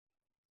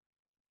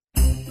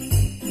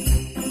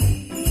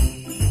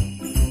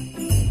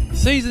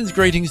Season's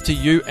greetings to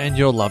you and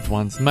your loved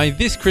ones. May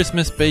this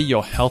Christmas be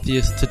your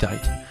healthiest to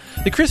date.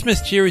 The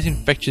Christmas cheer is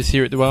infectious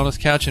here at the Wellness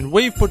Couch, and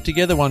we've put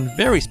together one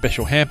very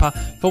special hamper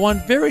for one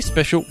very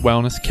special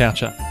Wellness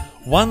Coucher.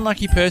 One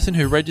lucky person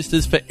who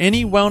registers for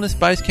any Wellness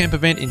Basecamp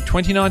event in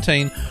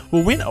 2019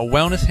 will win a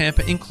wellness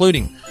hamper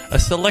including a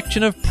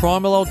selection of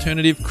Primal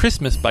Alternative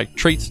Christmas baked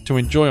treats to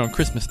enjoy on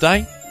Christmas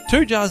Day,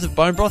 2 jars of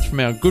bone broth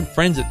from our good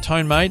friends at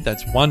Tone Made,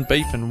 that's 1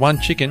 beef and 1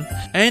 chicken,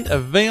 and a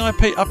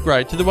VIP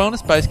upgrade to the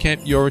Wellness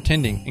Basecamp you're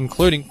attending,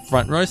 including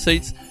front row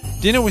seats,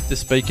 dinner with the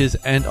speakers,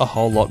 and a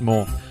whole lot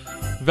more.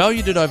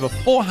 Valued at over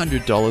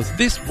 $400,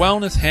 this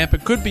wellness hamper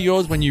could be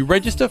yours when you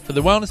register for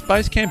the Wellness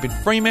Basecamp in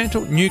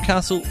Fremantle,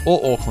 Newcastle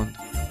or Auckland.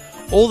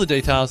 All the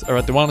details are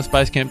at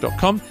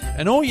thewellnessbasecamp.com,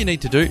 and all you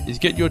need to do is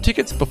get your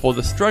tickets before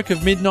the stroke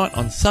of midnight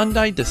on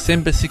Sunday,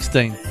 December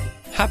 16.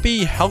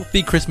 Happy,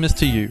 healthy Christmas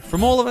to you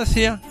from all of us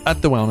here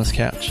at The Wellness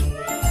Couch.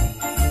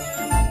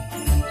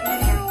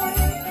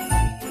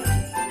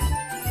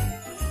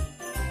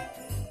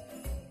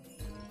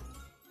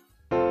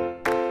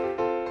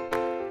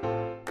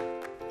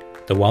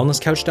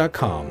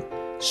 TheWellnessCouch.com,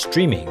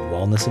 streaming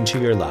wellness into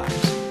your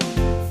lives.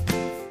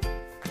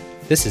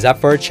 This is Up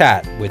for a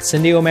Chat with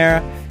Cindy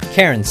O'Meara,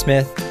 Karen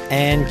Smith,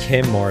 and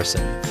Kim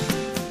Morrison.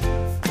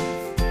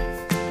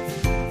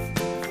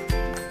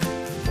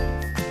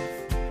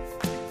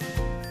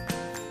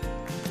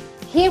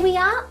 Here we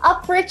are,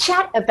 up for a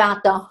chat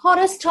about the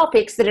hottest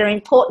topics that are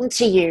important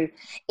to you,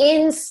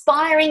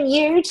 inspiring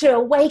you to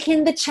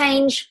awaken the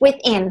change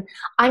within.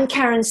 I'm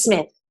Karen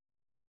Smith.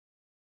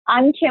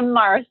 I'm Kim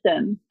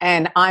Morrison.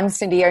 And I'm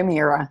Cindy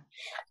O'Meara.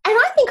 And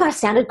I think I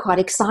sounded quite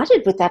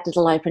excited with that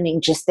little opening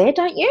just there,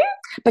 don't you?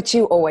 But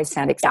you always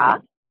sound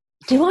excited.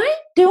 Do I?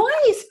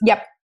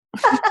 Yep.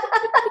 Because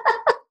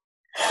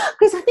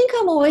I think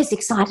I'm always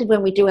excited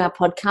when we do our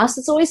podcast.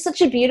 It's always such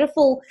a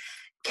beautiful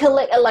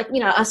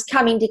us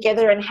coming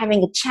together and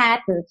having a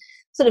chat and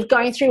sort of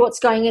going through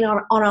what's going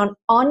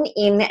on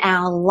in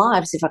our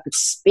lives. If I could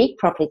speak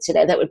properly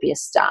today, that would be a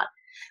start.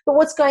 But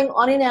what's going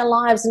on in our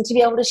lives, and to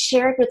be able to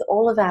share it with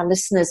all of our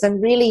listeners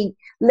and really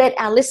let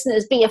our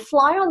listeners be a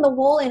fly on the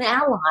wall in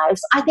our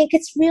lives, I think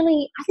it's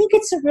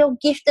a real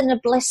gift and a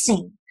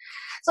blessing.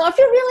 So I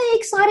feel really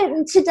excited,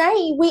 and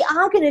today we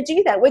are going to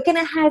do that. We're going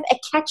to have a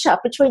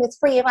catch-up between the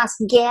three of us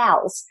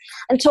gals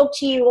and talk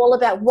to you all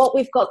about what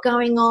we've got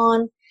going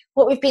on,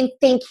 what we've been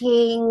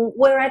thinking,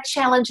 where our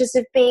challenges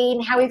have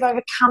been, how we've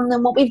overcome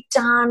them, what we've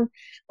done,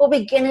 what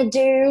we're going to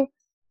do.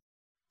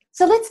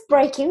 So let's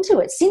break into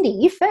it. Cindy,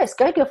 you first.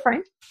 Go,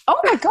 girlfriend. Oh,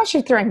 my gosh,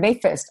 you're throwing me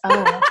first. Oh,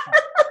 okay.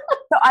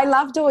 So I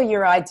loved all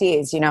your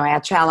ideas,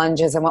 our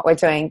challenges and what we're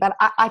doing. But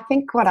I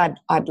think what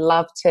I'd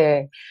love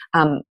to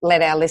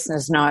let our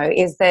listeners know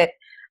is that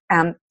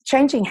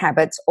Changing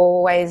Habits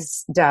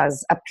always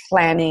does a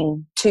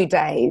planning 2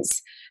 days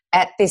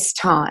at this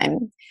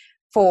time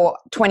for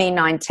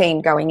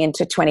 2019 going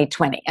into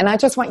 2020. And I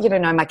just want you to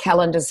know my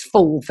calendar's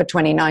full for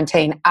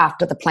 2019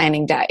 after the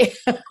planning day.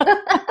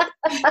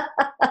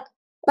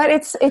 But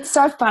it's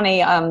so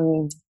funny.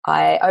 Over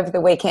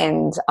the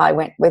weekend, I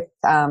went with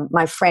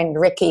my friend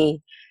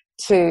Ricky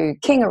to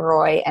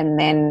Kingaroy and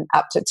then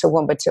up to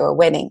Toowoomba to a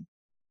wedding.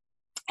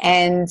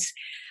 And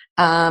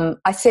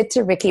I said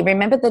to Ricky,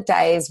 remember the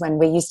days when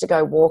we used to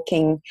go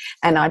walking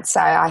and I'd say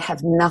I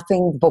have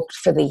nothing booked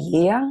for the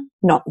year,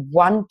 not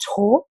one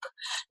talk,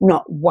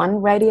 not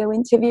one radio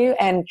interview.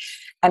 And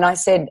I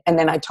said, and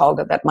then I told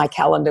her that my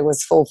calendar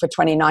was full for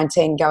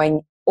 2019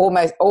 going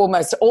almost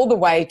all the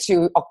way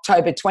to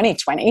October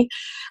 2020.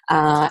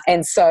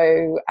 And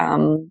so,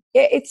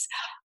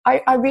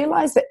 I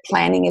realize that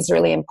planning is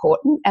really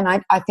important, and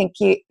I think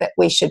that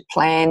we should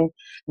plan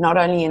not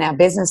only in our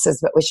businesses,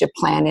 but we should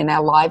plan in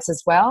our lives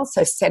as well.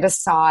 So set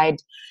aside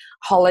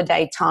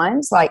holiday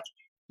times, like,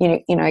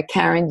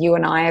 Karen, you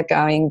and I are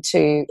going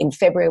to, in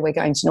February, we're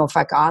going to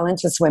Norfolk Island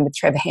to swim with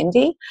Trevor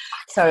Hendy.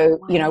 So,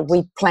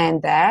 we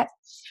planned that.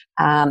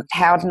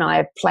 Howard and I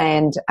have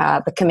planned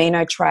the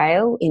Camino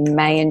Trail in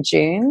May and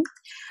June.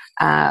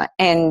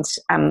 And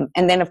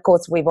then, of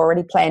course, we've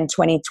already planned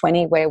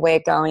 2020 where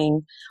we're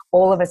going,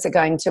 all of us are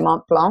going to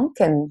Mont Blanc,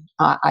 and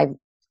I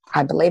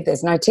believe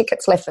there's no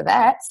tickets left for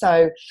that.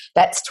 So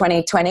that's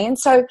 2020. And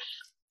so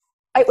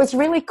it was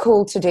really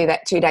cool to do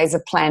that 2 days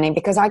of planning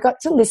because I got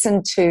to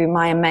listen to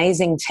my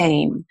amazing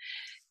team,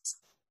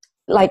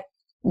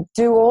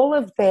 do all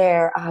of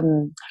their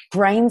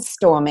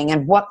brainstorming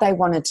and what they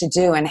wanted to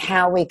do and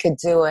how we could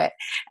do it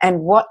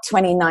and what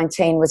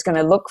 2019 was going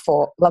to look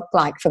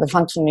like for the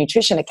Functional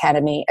Nutrition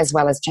Academy as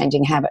well as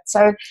Changing Habits.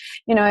 So,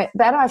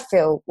 that I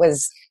feel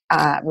was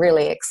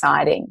really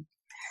exciting.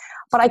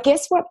 But I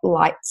guess what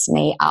lights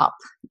me up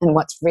and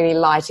what's really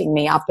lighting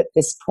me up at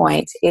this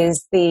point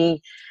is the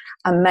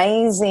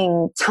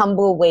amazing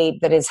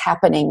tumbleweed that is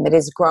happening, that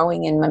is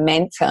growing in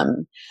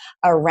momentum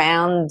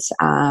around,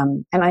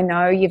 and I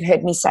know you've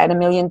heard me say it a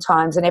million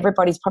times and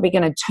everybody's probably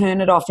going to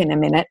turn it off in a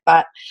minute,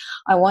 but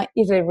I want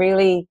you to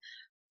really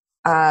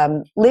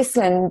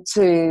listen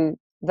to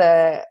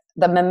the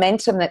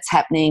momentum that's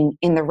happening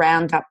in the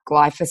Roundup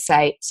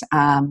glyphosate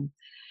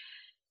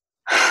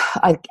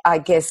I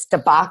guess,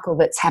 debacle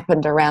that's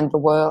happened around the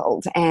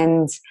world.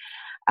 And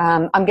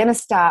I'm going to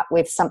start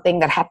with something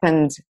that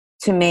happened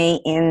to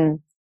me in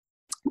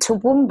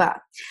Toowoomba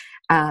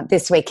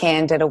this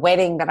weekend at a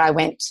wedding that I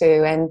went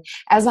to. And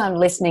as I'm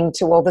listening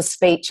to all the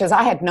speeches,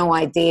 I had no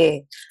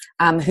idea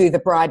who the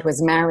bride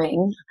was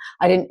marrying.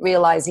 I didn't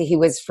realise he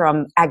was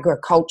from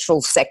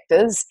agricultural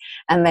sectors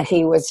and that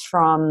he was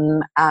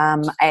from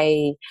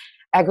a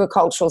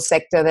agricultural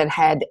sector that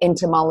had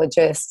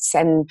entomologists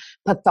and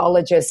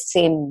pathologists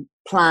in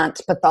plant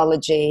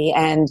pathology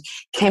and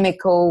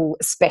chemical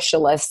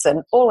specialists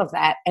and all of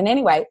that. And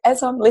anyway,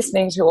 as I'm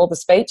listening to all the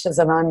speeches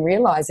and I'm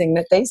realising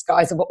that these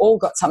guys have all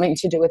got something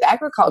to do with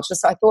agriculture,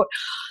 so I thought,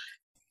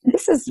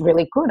 this is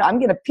really good. I'm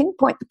going to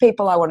pinpoint the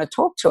people I want to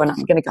talk to and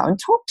I'm going to go and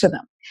talk to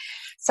them.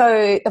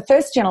 So the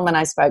first gentleman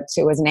I spoke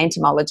to was an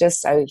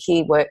entomologist, so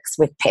he works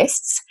with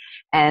pests,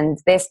 and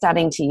they're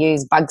starting to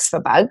use bugs for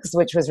bugs,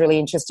 which was really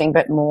interesting,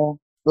 but more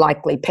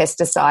likely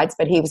pesticides.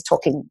 But he was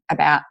talking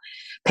about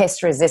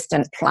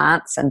pest-resistant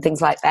plants and things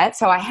like that.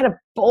 So I had a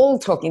ball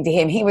talking to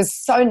him. He was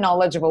so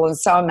knowledgeable and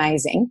so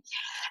amazing.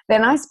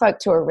 Then I spoke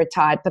to a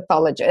retired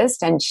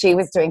pathologist, and she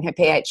was doing her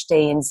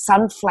PhD in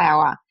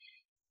sunflower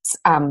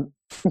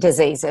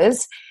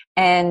diseases.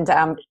 And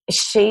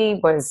she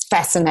was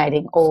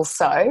fascinating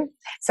also.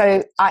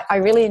 So I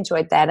really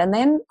enjoyed that. And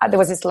then there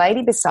was this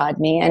lady beside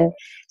me, and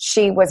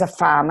she was a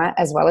farmer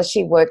as well as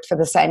she worked for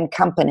the same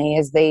company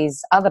as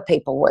these other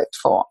people worked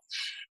for.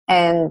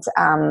 And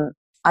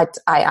I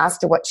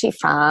asked her what she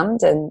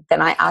farmed, and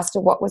then I asked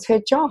her what was her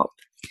job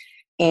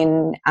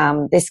in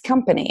this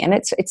company. And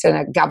it's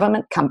a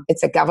government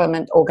it's a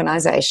government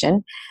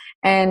organisation.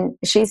 And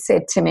she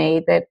said to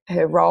me that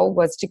her role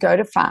was to go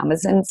to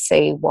farmers and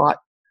see what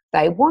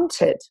they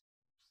wanted.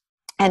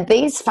 And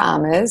these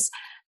farmers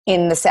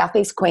in the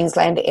southeast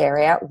Queensland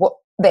area,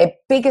 their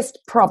biggest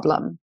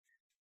problem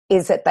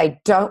is that they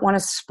don't want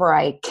to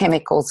spray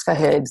chemicals for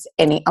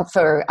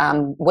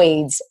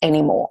weeds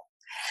anymore.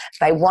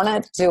 They want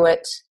to do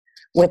it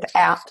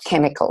without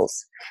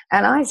chemicals.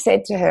 And I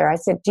said to her,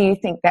 do you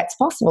think that's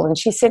possible? And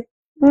she said,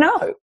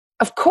 no,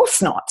 of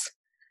course not.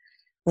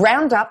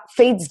 Roundup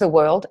feeds the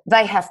world.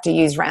 They have to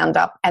use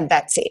Roundup, and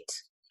that's it.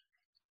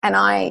 And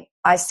I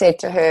said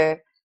to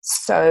her,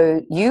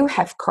 so you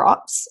have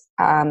crops.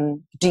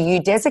 Do you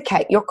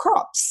desiccate your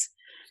crops?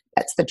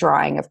 That's the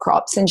drying of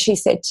crops. And she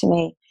said to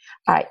me,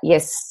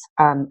 yes,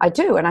 I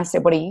do. And I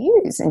said, what do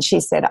you use? And she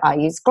said, I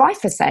use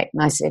glyphosate.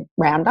 And I said,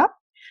 Roundup?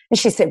 And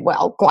she said,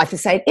 well,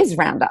 glyphosate is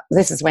Roundup.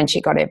 This is when she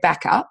got her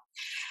back up.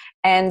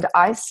 And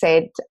I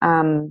said,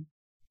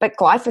 but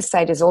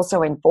glyphosate is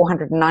also in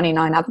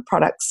 499 other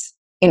products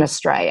in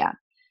Australia.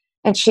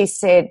 And she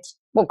said,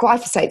 well,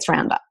 glyphosate's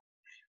Roundup.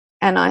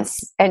 And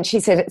she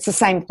said, it's the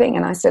same thing.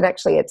 And I said,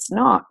 actually, it's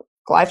not.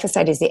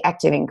 Glyphosate is the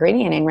active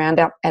ingredient in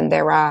Roundup, and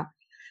there are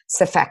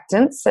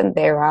surfactants and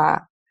there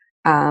are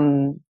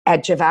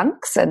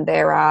adjuvants and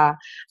there are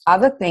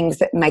other things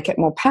that make it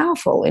more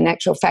powerful. In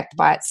actual fact,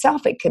 by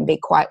itself, it can be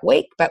quite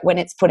weak, but when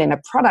it's put in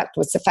a product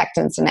with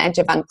surfactants and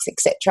adjuvants,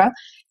 etc.,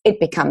 it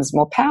becomes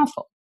more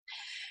powerful.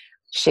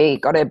 She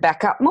got her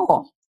back up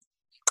more.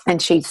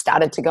 And she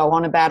started to go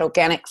on about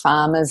organic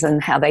farmers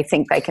and how they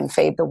think they can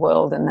feed the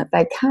world and that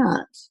they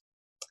can't.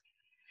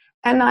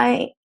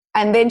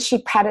 And then she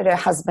patted her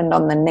husband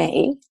on the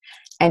knee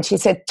and she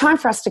said, time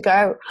for us to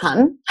go,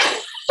 hun.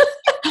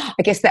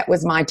 I guess that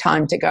was my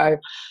time to go,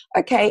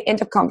 okay,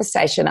 end of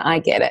conversation, I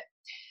get it.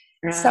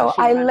 Right, so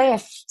I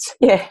left.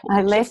 Yeah,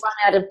 I left.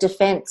 Run out of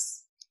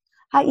defence.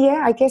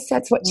 Yeah, I guess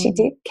that's what she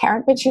did,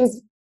 Karen. But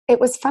it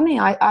was funny.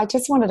 I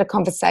just wanted a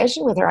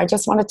conversation with her. I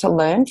just wanted to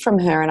learn from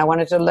her and I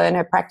wanted to learn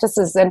her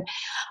practices. And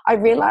I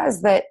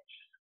realised that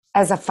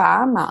as a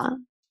farmer,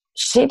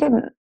 she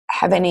didn't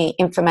have any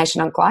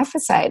information on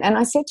glyphosate. And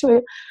I said to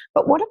her,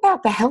 but what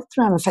about the health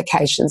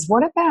ramifications?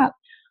 What about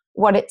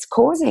what it's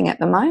causing at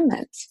the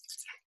moment?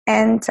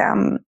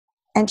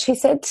 And she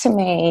said to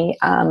me,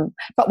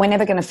 but we're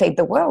never going to feed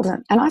the world.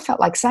 And I felt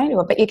like saying to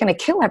her, but you're going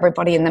to kill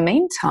everybody in the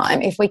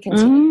meantime if we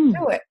continue to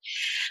do it.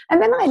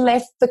 And then I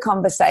left the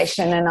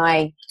conversation and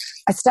I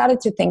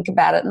started to think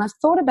about it, and I've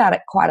thought about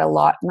it quite a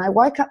lot. And I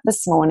woke up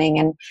this morning,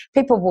 and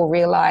people will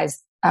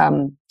realise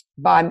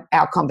by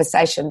our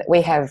conversation that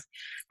we have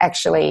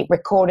actually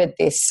recorded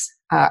this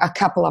a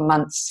couple of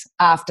months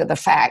after the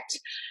fact.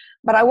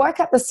 But I woke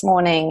up this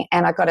morning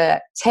and I got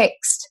a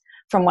text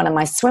from one of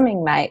my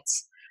swimming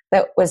mates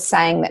that was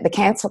saying that the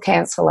Cancer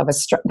Council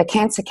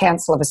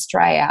of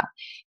Australia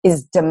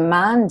is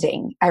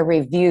demanding a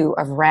review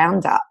of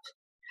Roundup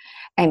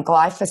and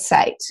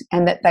glyphosate,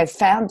 and that they've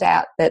found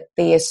out that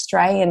the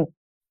Australian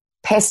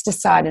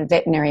Pesticide and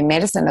Veterinary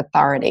Medicine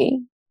Authority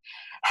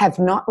have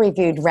not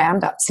reviewed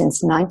Roundup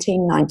since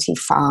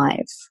 1995.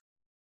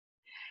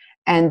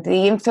 And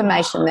the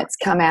information that's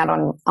come out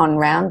on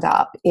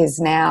Roundup is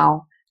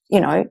now,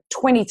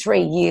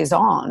 23 years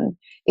on,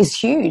 is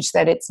huge,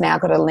 that it's now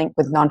got a link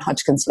with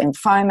non-Hodgkin's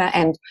lymphoma.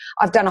 And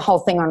I've done a whole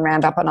thing on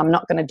Roundup, and I'm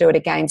not going to do it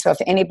again. So if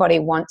anybody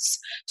wants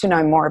to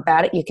know more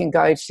about it, you can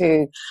go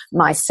to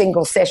my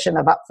single session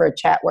of Up for a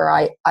Chat where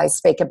I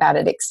speak about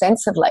it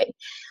extensively.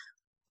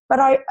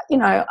 But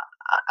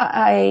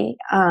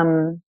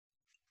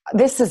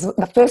this is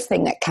the first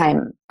thing that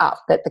came up,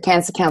 that the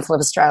Cancer Council of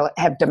Australia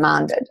have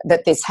demanded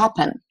that this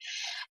happen.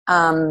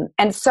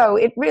 And so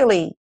it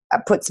really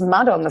puts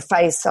mud on the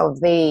face of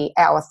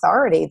our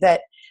authority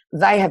that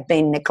they have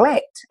been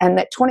neglect, and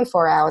that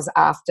 24 hours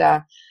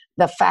after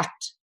the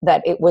fact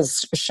that it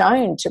was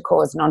shown to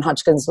cause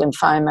non-Hodgkin's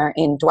lymphoma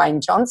in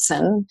Dwayne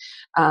Johnson,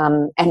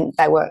 and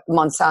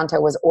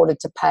Monsanto was ordered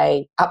to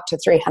pay up to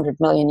 $300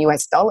 million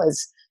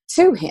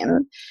to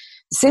him.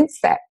 Since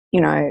that,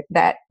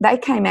 that they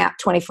came out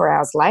 24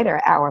 hours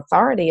later, our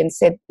authority, and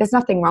said, there's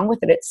nothing wrong with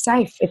it, it's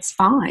safe, it's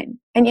fine.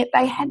 And yet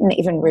they hadn't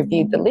even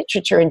reviewed the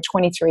literature in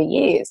 23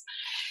 years.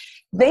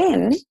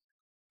 Then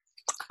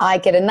I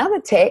get another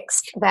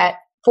text that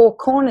Four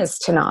Corners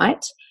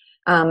tonight,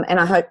 and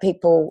I hope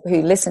people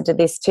who listen to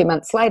this 2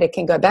 months later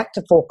can go back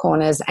to Four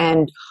Corners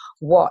and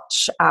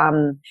watch.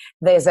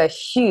 There's a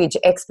huge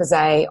expose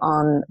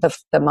on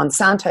the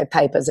Monsanto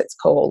papers, it's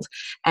called,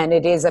 and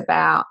it is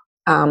about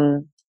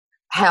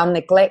how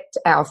neglect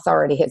our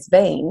authority has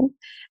been,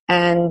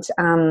 and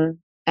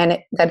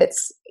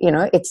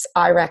it's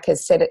Iraq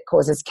has said it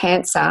causes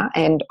cancer,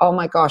 and oh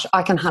my gosh,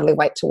 I can hardly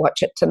wait to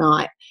watch it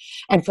tonight.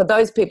 And for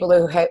those people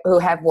who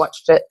have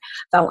watched it,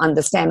 they'll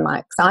understand my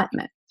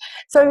excitement.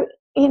 So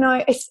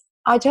I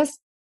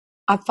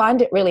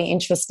find it really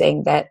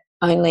interesting that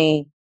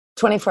only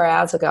 24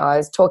 hours ago I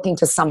was talking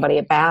to somebody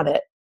about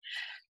it.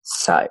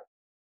 So,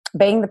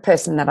 being the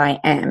person that I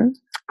am,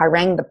 I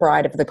rang the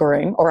bride of the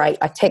groom, or I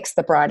text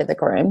the bride of the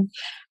groom,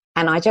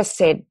 and I just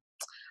said,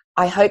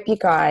 I hope you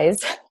guys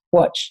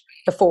watch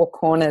the Four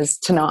Corners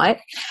tonight.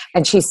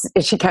 And she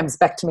comes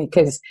back to me,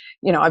 because,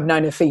 I've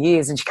known her for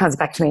years, and she comes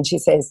back to me and she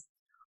says,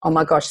 oh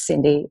my gosh,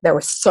 Cindy, there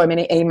were so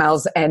many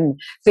emails and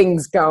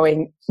things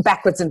going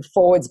backwards and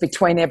forwards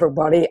between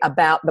everybody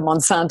about the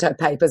Monsanto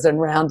papers and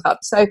Roundup.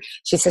 So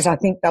she says, I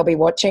think they'll be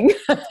watching.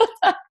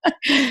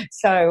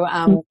 So,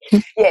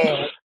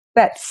 yeah,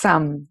 that's,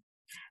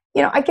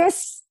 I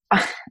guess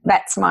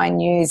that's my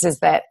news, is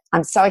that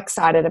I'm so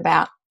excited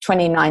about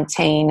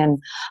 2019, and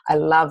I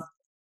love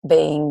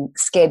being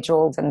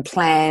scheduled and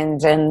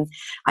planned, and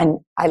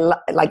I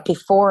like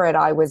before it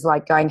I was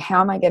like going, how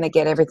am I going to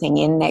get everything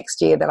in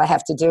next year that I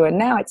have to do? And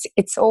now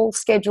it's all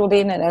scheduled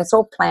in, and it's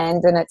all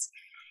planned, and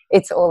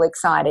it's all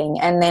exciting.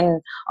 And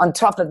then on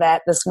top of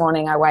that, this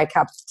morning I wake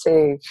up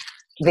to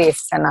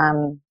this,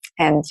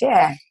 and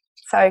yeah,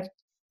 so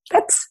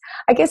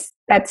I guess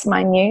that's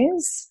my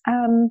news.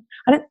 I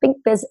don't think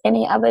there's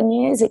any other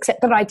news,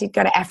 except that I did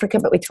go to Africa,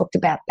 but we talked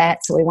about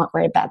that, so we won't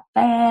worry about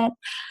that.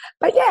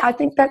 But yeah, I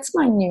think that's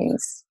my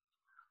news.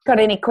 Got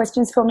any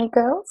questions for me,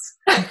 girls?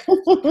 I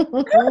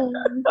find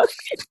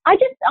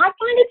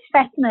it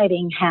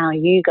fascinating how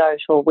you go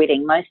to a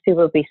wedding. Most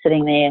people would be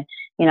sitting there,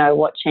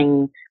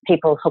 watching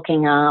people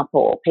hooking up,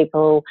 or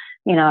people,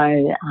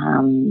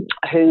 who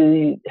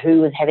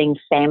was having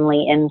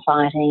family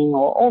infighting,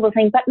 or all the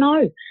things. But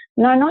no,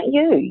 not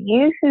you.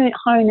 You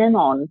hone in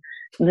on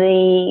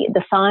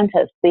the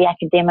scientists, the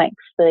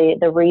academics,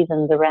 the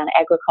reasons around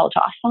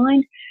agriculture. I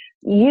find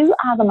you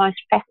are the most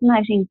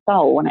fascinating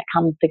soul when it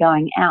comes to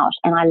going out,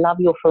 and I love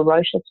your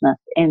ferociousness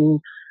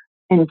in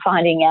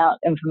finding out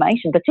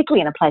information,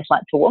 particularly in a place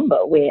like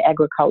Toowoomba, where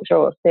agriculture,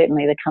 or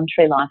certainly the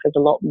country life, is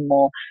a lot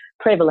more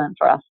prevalent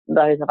for us,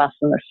 those of us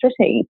in the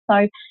city.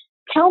 So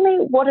tell me,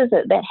 what is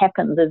it that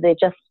happens? Is there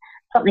just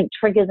something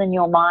triggers in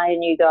your mind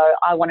and you go,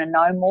 I want to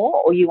know more,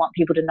 or you want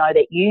people to know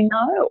that you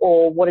know,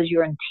 or what is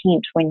your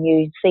intent when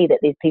you see that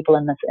there's people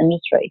in this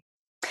industry?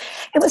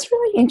 It was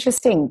really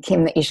interesting,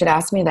 Kim, that you should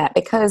ask me that,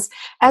 because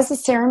as the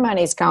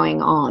ceremony is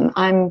going on,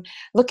 I'm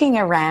looking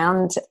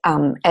around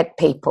at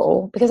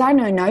people, because I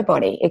know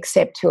nobody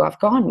except who I've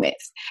gone with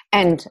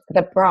and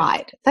the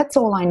bride. That's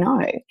all I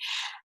know.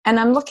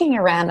 And I'm looking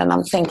around and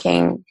I'm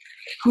thinking,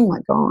 oh my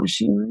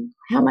gosh,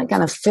 how am I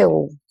going to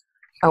fill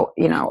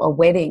a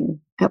wedding?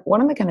 What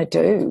am I going to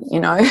do,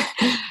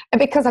 And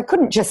because I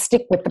couldn't just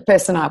stick with the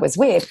person I was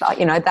with,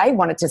 they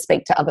wanted to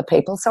speak to other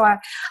people. So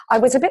I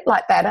was a bit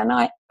like that. And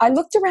I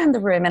looked around the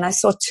room and I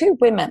saw two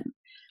women.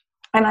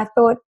 And I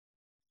thought,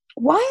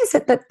 why is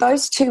it that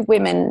those two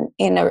women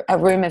in a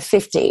room of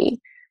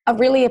 50 are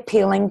really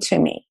appealing to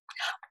me?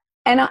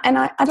 And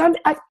I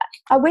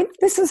went,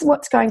 this is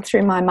what's going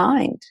through my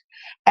mind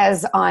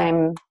as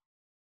I'm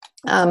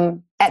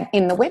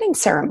in the wedding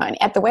ceremony,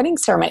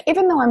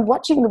 even though I'm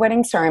watching the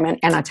wedding ceremony,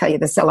 and I tell you,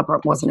 the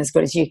celebrant wasn't as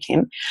good as you,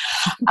 Kim.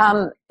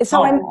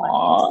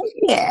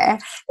 Yeah,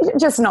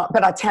 just not.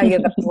 But I tell you,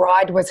 the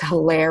bride was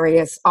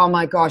hilarious. Oh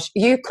my gosh,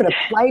 you could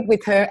have played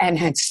with her and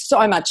had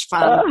so much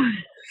fun.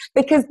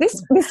 Because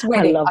this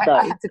wedding,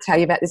 I have to tell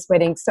you about this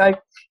wedding. So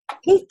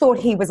he thought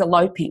he was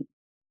eloping.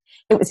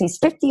 It was his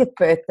 50th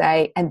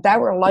birthday, and they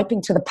were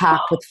eloping to the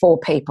park with 4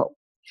 people.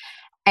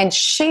 And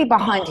she,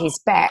 behind his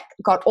back,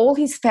 got all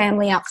his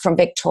family up from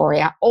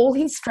Victoria, all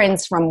his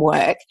friends from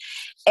work,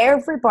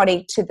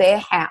 everybody to their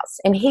house.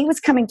 And he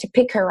was coming to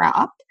pick her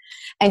up.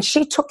 And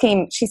she took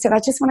him, she said, I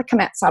just want to come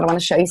outside. I want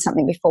to show you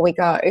something before we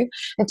go.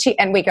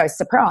 And we go,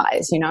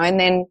 surprise, you know. And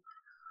then,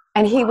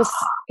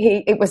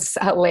 it was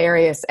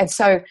hilarious. And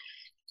so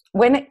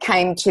when it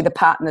came to the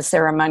part in the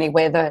ceremony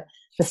where the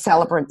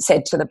celebrant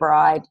said to the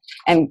bride,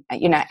 and,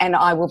 you know, and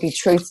I will be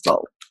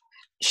truthful,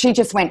 she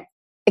just went,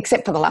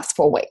 except for the last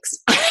 4 weeks.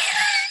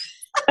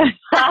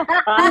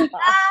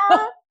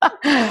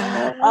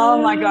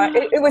 Oh my God.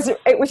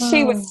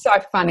 She was so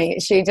funny.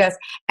 She just,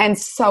 and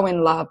so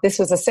in love. This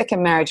was a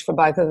second marriage for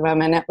both of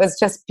them, and it was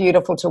just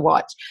beautiful to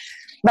watch.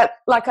 But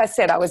like I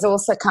said, I was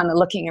also kind of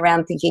looking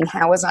around thinking,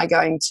 how was I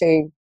going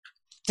to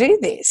do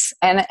this?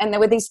 And there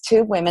were these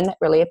 2 women that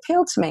really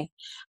appealed to me.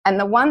 And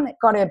the one that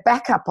got her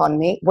back up on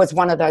me was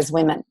one of those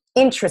women.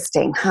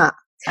 Interesting, huh?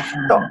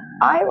 So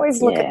I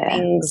always look at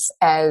things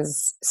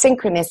as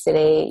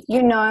synchronicity.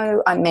 You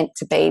know, I'm meant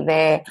to be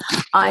there.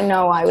 I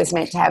know I was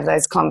meant to have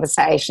those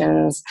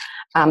conversations.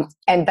 And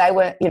they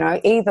were, you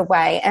know, either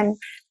way. And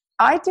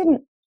I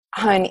didn't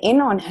hone in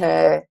on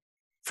her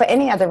for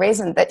any other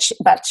reason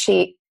but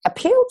she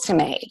appealed to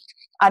me.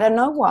 I don't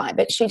know why,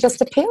 but she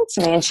just appealed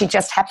to me, and she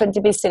just happened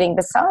to be sitting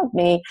beside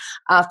me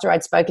after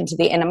I'd spoken to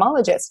the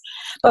entomologist.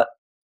 But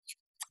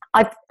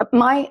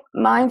my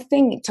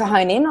thing to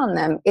hone in on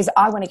them is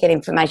I want to get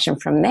information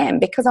from them,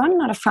 because I'm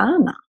not a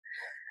farmer.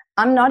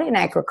 I'm not in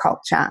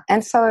agriculture.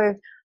 And so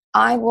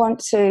I want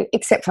to,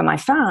 except for my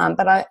farm,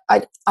 but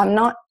I'm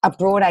not a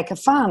broadacre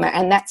farmer.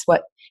 And that's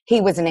what,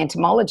 he was an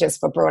entomologist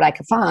for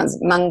broadacre farms,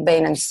 mung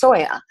bean and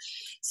soya.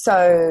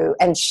 So,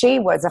 and she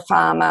was a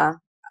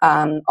farmer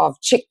of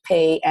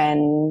chickpea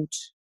and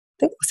I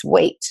think it was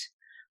wheat.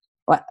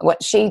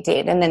 What she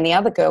did, and then the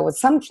other girl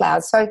was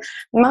sunflowers. So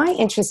my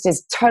interest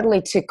is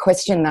totally to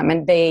question them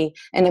and be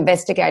an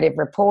investigative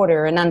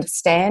reporter and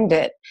understand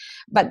it.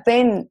 But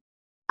then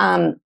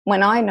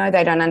when I know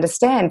they don't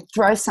understand,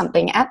 throw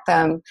something at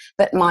them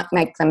that might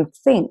make them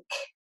think.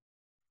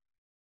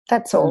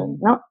 That's all.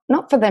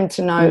 Not for them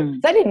to know.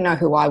 They didn't know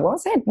who I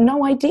was. They had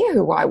no idea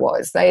who I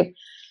was. They,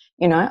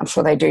 you know, I'm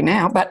sure they do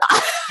now, but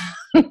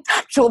I'm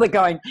sure they're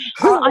going,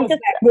 who was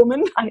that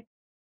woman?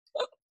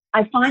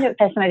 I find it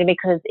fascinating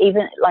because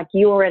even like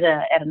you're at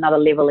another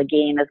level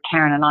again, as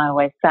Karen and I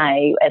always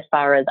say, as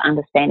far as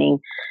understanding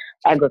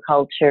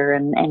agriculture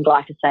and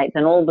glyphosates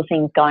and all the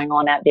things going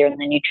on out there in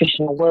the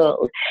nutritional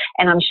world.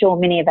 And I'm sure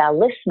many of our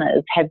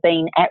listeners have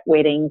been at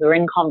weddings or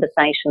in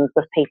conversations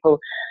with people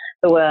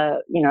who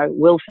are, you know,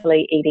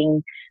 willfully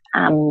eating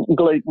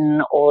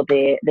gluten, or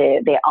their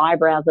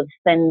eyebrows have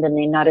thinned and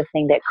they're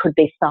noticing that could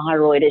be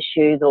thyroid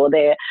issues, or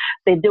they're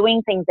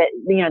doing things that,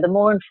 you know, the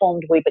more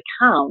informed we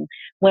become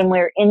when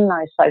we're in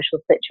those social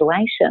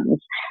situations.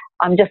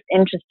 I'm just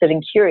interested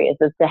and curious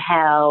as to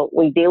how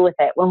we deal with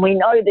that when we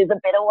know there's a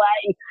better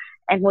way,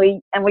 and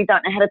we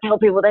don't know how to tell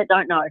people that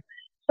don't know.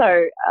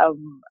 So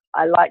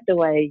I like the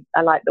way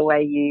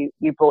you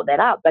brought that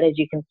up. But as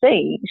you can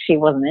see, she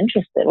wasn't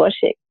interested, was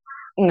she?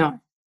 No,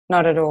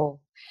 not at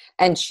all.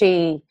 And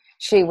she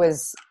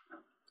was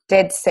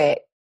dead set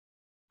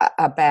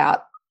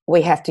about,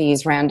 we have to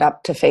use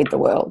Roundup to feed the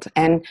world.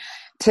 And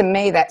to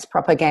me, that's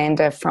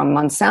propaganda from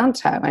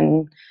Monsanto.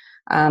 And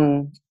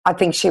I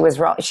think she was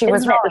right. She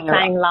was right. Isn't that the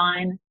same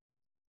line?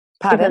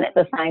 Pardon? Isn't it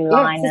the same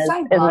line as?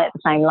 Isn't it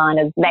the same line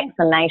as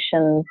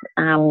vaccinations?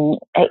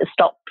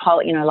 Stop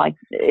polio. You know, like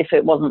if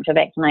it wasn't for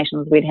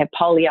vaccinations, we'd have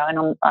polio.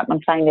 And I'm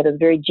saying that as a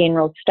very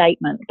general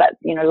statement, but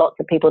you know, lots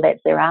of people,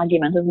 that's their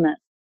argument, isn't it?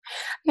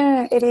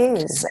 Yeah, it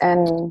is.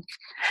 And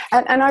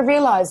I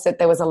realised that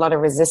there was a lot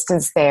of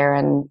resistance there,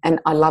 and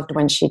I loved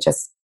when she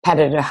just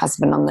patted her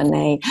husband on the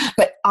knee.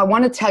 But I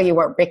want to tell you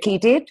what Ricky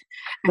did,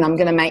 and I'm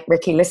going to make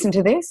Ricky listen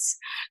to this.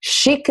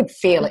 She could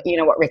feel it. You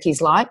know what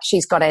Ricky's like.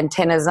 She's got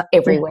antennas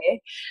everywhere.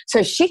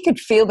 So she could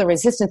feel the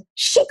resistance.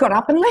 She got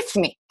up and left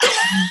me.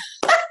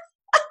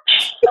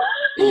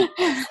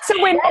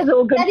 So when that's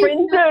all good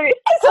friends do.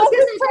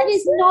 That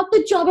is not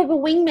the job of a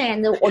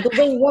wingman or the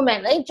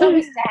wingwoman. Their job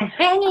is to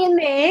hang in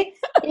there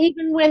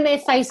even when their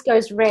face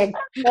goes red,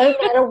 no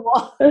matter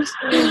what.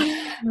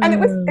 And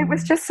it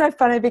was just so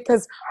funny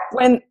because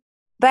when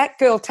that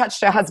girl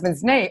touched her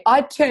husband's knee,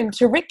 I turned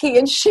to Ricky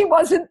and she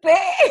wasn't there.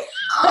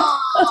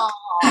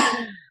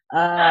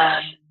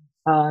 I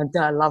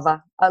love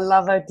her. I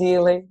love her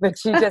dearly. But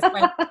she just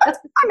went,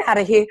 I'm out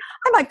of here.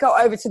 I might go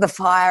over to the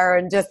fire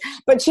and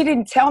but she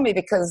didn't tell me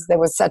because there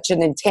was such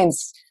an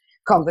intense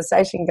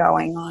conversation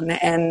going on.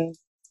 And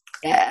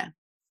yeah,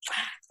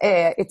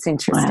 it's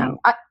interesting.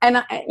 Wow.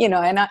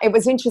 It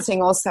was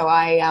interesting also.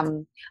 I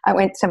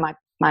went to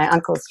my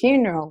uncle's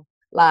funeral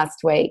last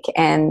week,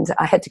 and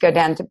I had to go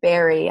down to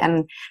Berry,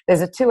 and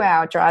there's a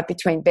 2-hour drive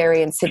between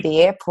Berry and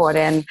Sydney Airport,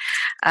 and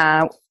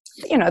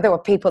there were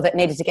people that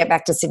needed to get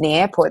back to Sydney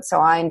Airport,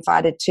 so I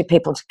invited 2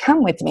 people to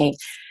come with me.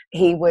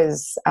 He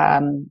was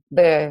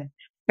the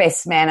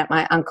best man at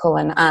my uncle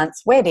and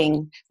aunt's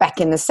wedding back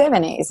in the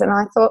 70s, and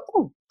I thought,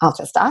 I'll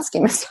just ask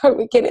him. So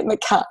we get in the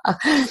car,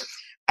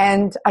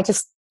 and I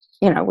just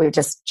you know, we were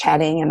just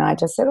chatting, and I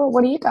just said, "Oh,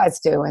 what do you guys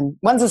do?" And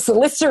one's a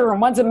solicitor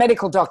and one's a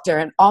medical doctor.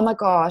 And oh my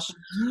gosh,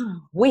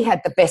 we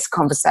had the best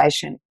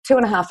conversation.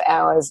 2.5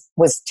 hours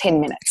was 10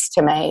 minutes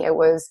to me. It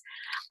was,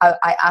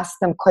 I asked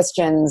them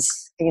questions,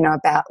 you know,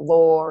 about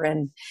law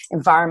and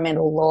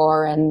environmental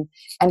law, and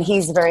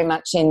he's very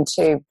much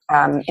into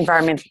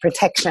Environmental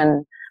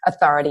Protection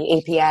Authority,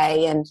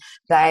 EPA, and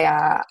they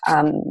are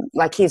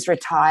like, he's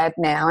retired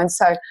now. And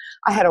so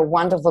I had a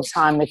wonderful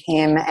time with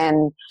him,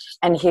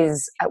 and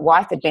his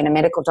wife had been a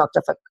medical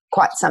doctor for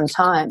quite some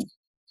time,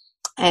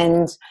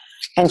 and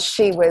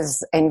she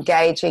was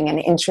engaging and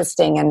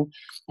interesting,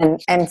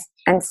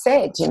 and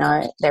said, you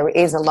know, there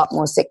is a lot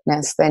more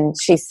sickness than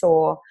she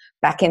saw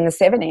back in the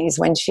 70s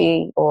when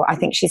I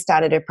think she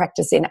started her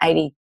practice in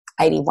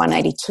 81,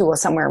 82 or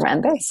somewhere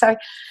around there. So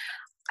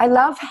I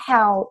love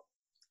how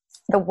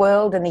the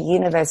world and the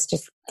universe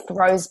just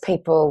throws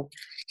people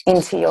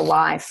into your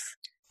life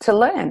to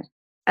learn.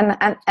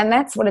 And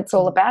that's what it's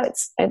all about.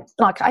 It's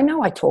like, I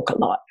know I talk a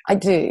lot, I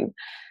do,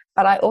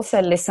 but I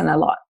also listen a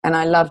lot, and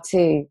I love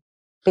to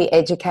be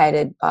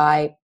educated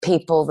by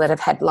people that have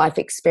had life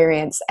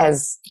experience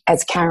as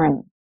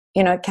Karen.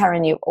 You know,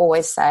 Karen, you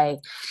always say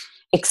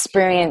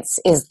experience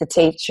is the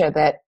teacher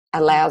that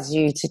allows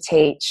you to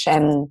teach.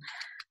 And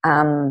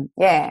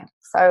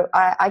so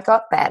I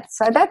got that.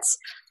 So that's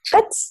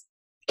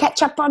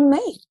catch up on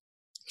me.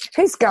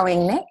 Who's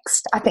going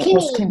next? I think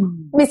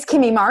Miss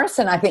Kimmy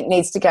Morrison, I think,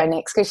 needs to go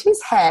next, because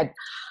she's had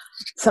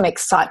some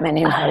excitement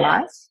in her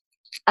life.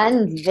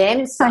 And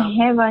then some.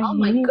 I have. Oh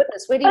my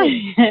goodness, where do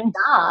you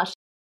start?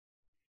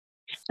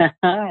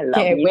 I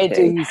love you where too.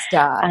 do you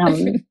start?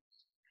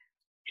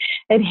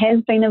 It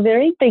has been a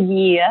very big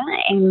year,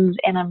 and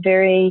I'm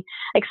very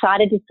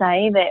excited to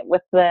say that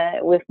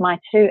with my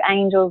two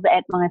angels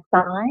at my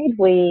side,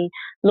 we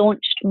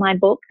launched my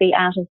book, The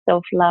Art of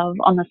Self-Love,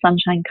 on the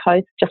Sunshine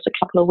Coast just a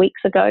couple of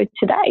weeks ago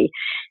today.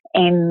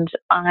 And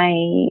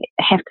I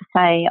have to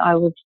say I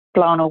was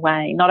blown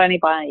away, not only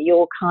by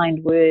your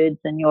kind words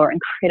and your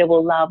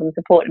incredible love and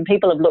support. And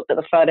people have looked at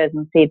the photos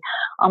and said,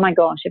 oh my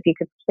gosh, if you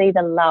could see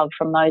the love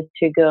from those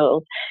two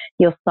girls,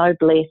 you're so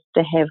blessed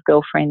to have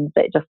girlfriends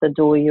that just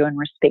adore you and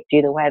respect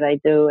you the way they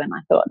do. And I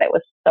thought that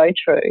was so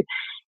true.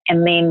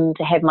 And then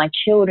to have my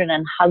children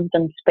and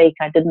husband speak,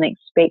 I didn't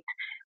expect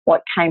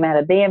what came out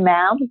of their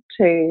mouths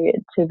to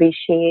be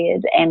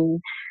shared.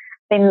 And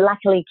then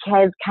luckily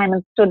Kaz came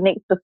and stood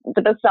next to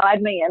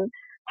beside me and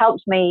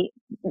helped me.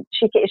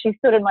 She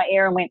stood in my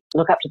ear and went,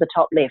 look up to the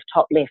top left,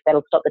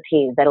 that'll stop the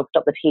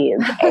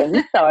tears.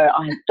 And so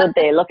I stood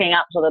there looking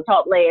up to the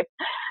top left,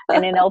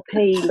 an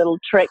NLP little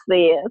trick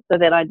there so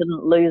that I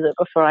didn't lose it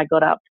before I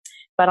got up.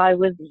 But I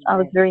was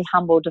very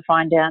humbled to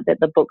find out that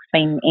the book's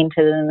been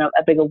entered in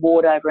a big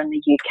award over in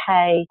the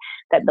UK,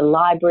 that the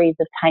libraries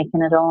have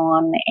taken it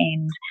on,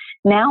 and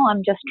now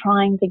I'm just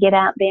trying to get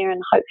out there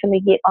and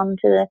hopefully get onto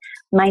the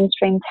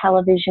mainstream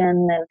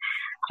television and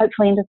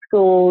hopefully into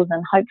schools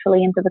and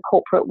hopefully into the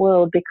corporate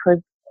world, because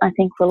I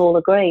think we'll all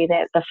agree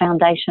that the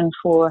foundation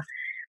for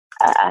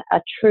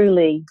a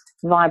truly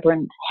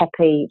vibrant,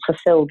 happy,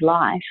 fulfilled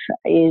life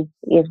is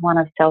one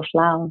of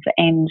self-love,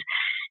 and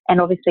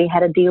obviously how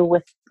to deal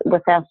with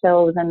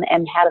ourselves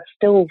and how to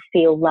still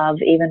feel love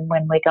even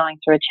when we're going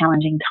through a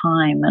challenging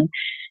time. And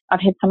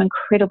I've had some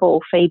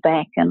incredible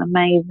feedback and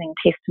amazing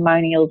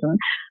testimonials, and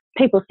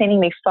people sending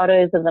me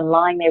photos of them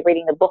lying there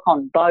reading the book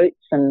on boats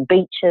and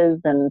beaches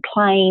and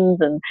planes.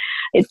 And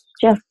it's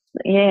just,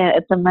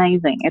 it's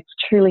amazing. It's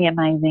truly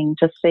amazing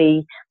to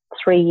see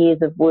 3 years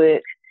of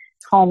work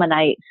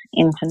culminate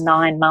into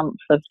 9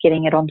 months of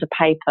getting it onto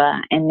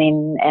paper and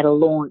then at a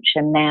launch.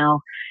 And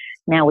now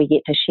we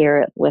get to share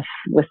it with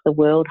the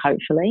world,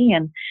 hopefully.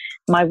 And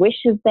my wish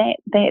is that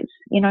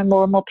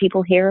more and more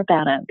people hear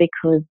about it,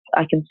 because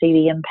I can see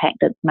the impact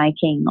it's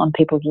making on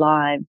people's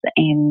lives,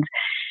 and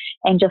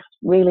just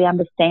really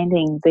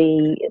understanding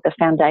the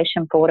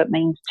foundation for what it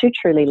means to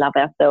truly love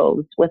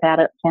ourselves without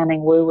it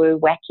sounding woo-woo,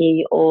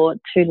 wacky, or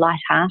too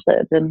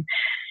light-hearted. And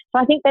so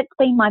I think that's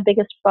been my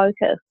biggest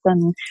focus.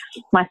 And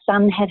my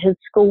son had his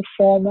school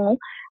formal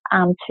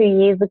 2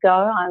 years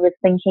ago. I was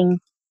thinking,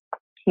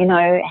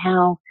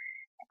 how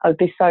it would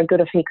be so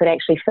good if he could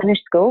actually finish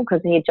school,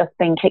 because he had just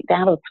been kicked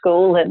out of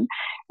school.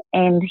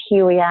 And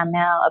here we are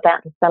now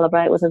about to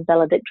celebrate with his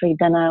valedictory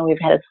dinner. We've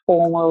had his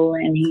formal,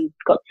 and he's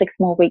got 6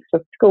 more weeks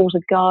of school to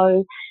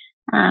go.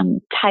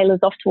 Taylor's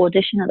off to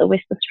audition at the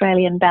West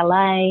Australian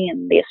Ballet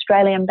and the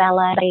Australian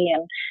Ballet.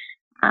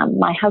 And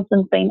my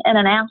husband's been in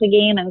and out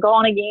again and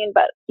gone again.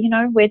 But,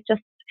 we're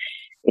just,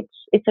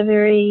 it's a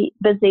very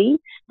busy,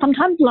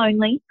 sometimes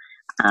lonely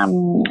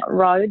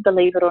road,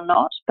 believe it or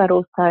not, but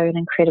also an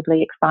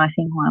incredibly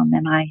exciting one.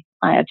 And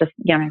I just,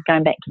 going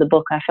back to the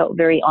book, I felt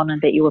very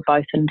honoured that you were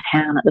both in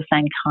town at the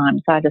same time.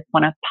 So I just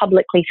want to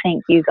publicly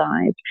thank you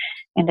guys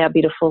and our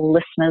beautiful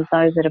listeners,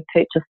 those that have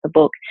purchased the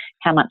book,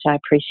 how much I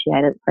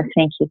appreciate it. So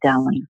thank you,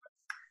 darling.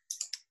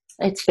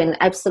 It's been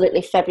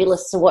absolutely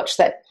fabulous to watch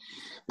that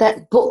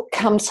book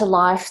come to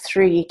life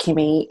through you,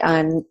 Kimmy,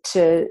 and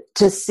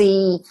to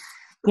see,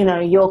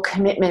 your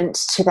commitment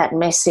to that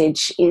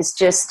message is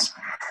just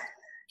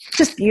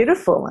just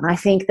beautiful. And I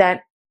think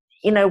that,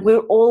 we're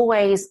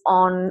always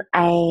on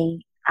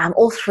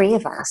all three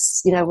of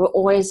us, we're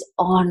always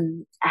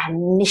on a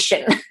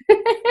mission.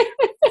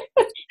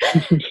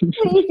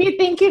 If you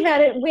think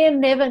about it, we're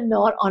never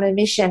not on a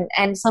mission.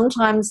 And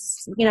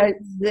sometimes,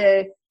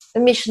 the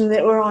mission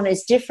that we're on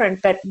is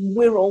different, but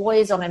we're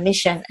always on a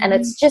mission. And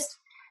it's just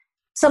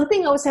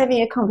something I was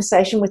having a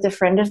conversation with a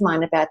friend of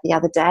mine about the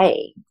other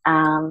day,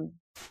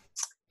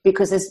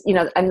 because there's,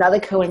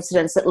 another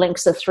coincidence that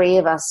links the three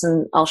of us,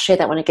 and I'll share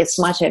that when it gets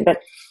to my turn. But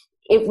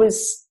I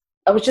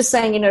was just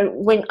saying,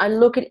 when I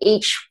look at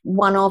each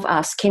one of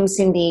us, Kim,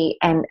 Cindy,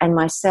 and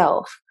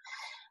myself,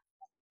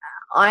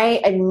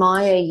 I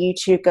admire you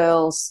two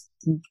girls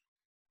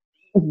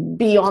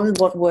beyond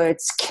what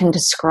words can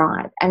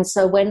describe. And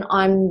so when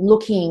I'm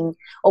looking,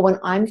 or when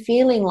I'm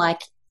feeling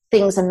like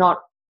things are not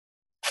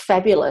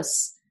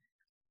fabulous,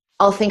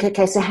 I'll think,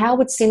 okay, so how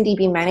would Cindy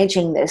be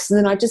managing this? And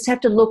then I just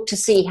have to look to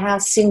see how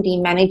Cindy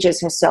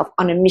manages herself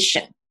on a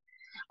mission.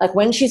 Like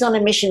when she's on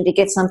a mission to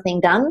get something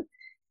done,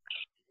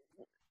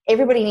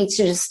 everybody needs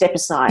to just step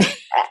aside.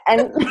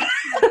 And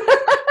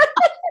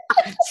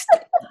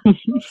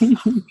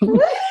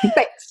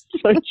that's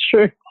so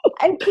true.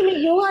 And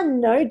Kimmy, you are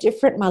no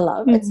different, my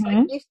love. It's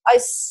like I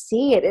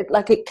see it.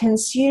 It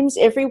consumes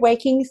every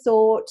waking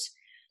thought,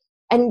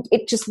 and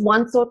it just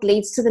one thought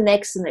leads to the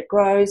next, and it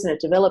grows and it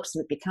develops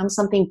and it becomes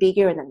something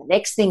bigger, and then the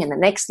next thing and the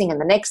next thing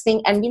and the next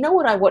thing. And you know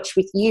what I watch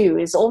with you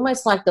is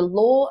almost like the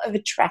law of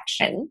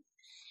attraction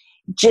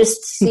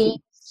just seems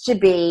to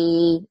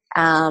be,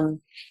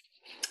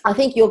 I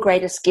think, your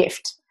greatest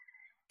gift.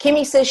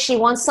 Kimmy says she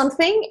wants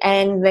something,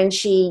 and then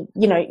she,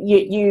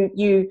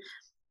 you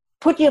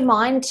put your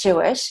mind to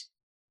it,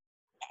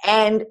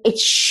 and it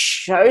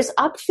shows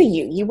up for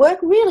you. You work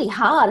really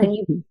hard and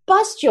you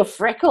bust your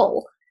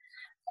freckle.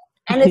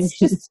 And it's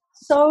just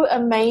so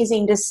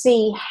amazing to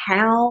see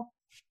how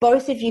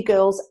both of you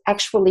girls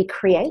actually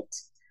create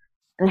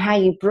and how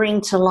you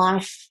bring to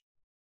life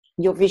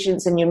your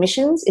visions and your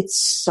missions. It's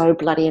so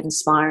bloody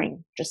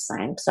inspiring. Just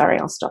saying. Sorry,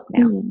 I'll stop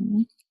now.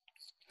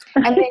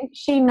 And then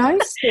she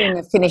knows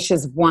Stina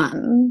finishes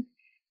one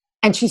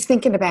and she's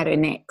thinking about her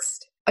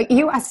next.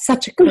 You are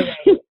such a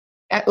creative.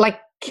 Like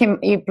Kim,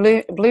 you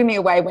blew me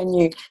away when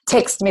you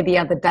texted me the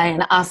other day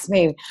and asked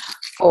me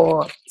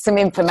for some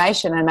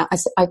information. And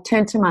I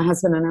turned to my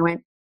husband and I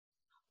went,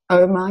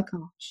 oh my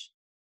gosh,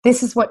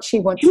 this is what she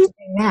wants to do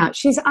now.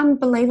 She's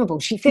unbelievable.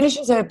 She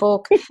finishes her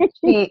book.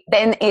 She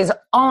then is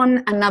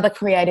on another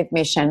creative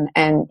mission.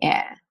 And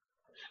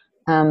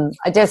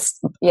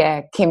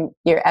Kim,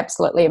 you're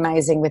absolutely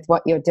amazing with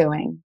what you're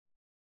doing.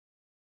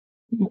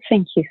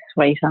 Thank you,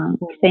 sweetheart.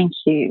 Thank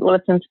you. Well,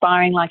 it's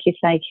inspiring, like you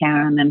say,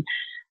 Karen, and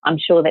I'm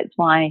sure that's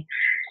why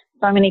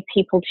so many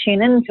people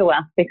tune in to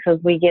us, because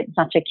we get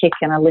such a kick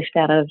and a lift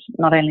out of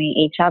not only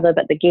each other,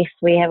 but the guests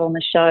we have on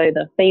the show,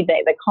 the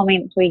feedback, the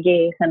comments we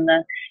get, and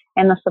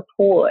the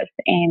support.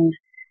 And,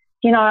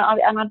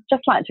 I'd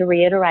just like to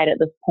reiterate at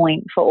this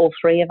point for all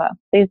three of us,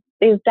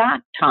 there's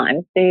dark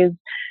times, there's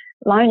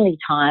lonely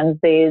times,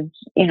 there's,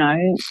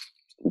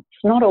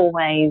 it's not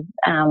always,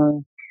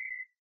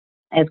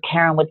 as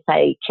Karen would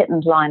say,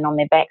 kittens lying on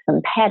their backs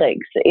in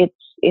paddocks.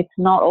 It's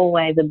not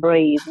always a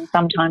breeze, and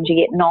sometimes you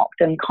get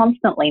knocked, and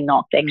constantly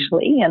knocked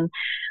actually,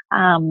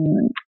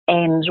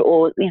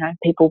 or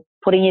people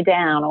putting you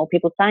down or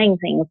people saying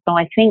things. So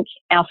I think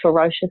our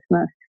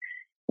ferociousness,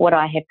 what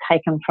I have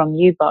taken from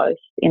you both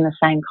in the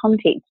same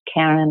context,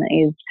 Karen,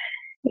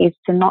 is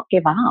to not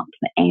give up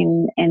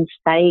and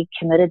stay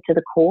committed to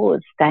the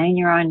cause, stay in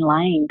your own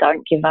lane,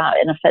 don't give up.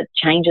 And if it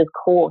changes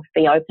course,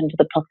 be open to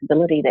the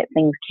possibility that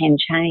things can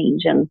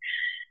change. And,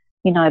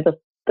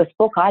 this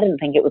book, I didn't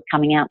think it was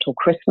coming out till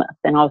Christmas,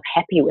 and I was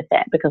happy with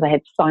that because I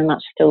had so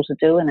much still to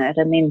do in it.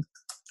 And then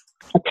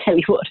I tell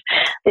you what,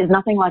 there's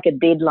nothing like a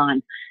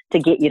deadline to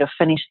get you to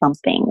finish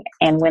something.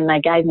 And when they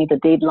gave me the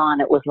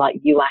deadline, it was like,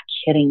 you are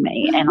kidding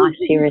me. And I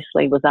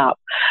seriously was up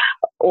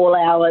all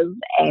hours,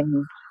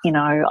 and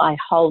I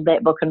hold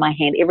that book in my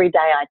hand. Every day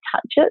I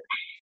touch it,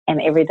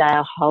 and every day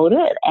I hold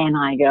it, and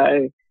I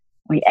go,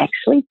 we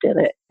actually did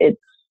it.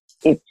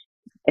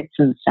 It's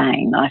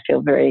insane. I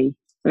feel very,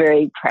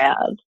 very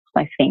proud.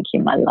 So thank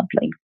you, my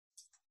lovely.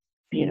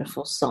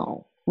 Beautiful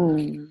soul.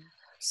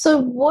 So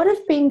what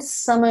have been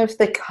some of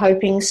the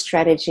coping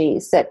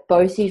strategies that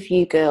both of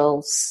you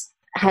girls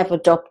have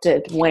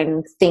adopted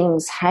when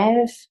things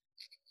have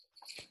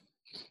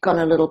gone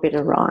a little bit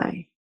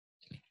awry?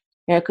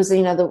 Because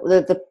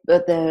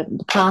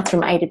the path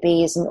from A to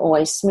B isn't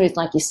always smooth,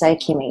 like you say,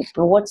 Kimmy.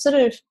 But what sort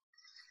of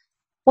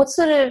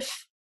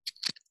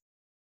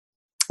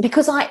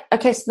because so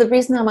the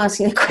reason I'm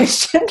asking the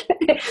question,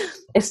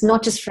 it's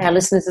not just for our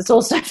listeners, it's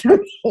also for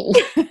me.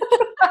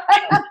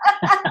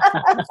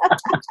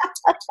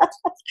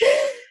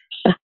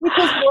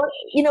 Because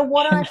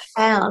what I've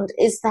found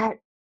is that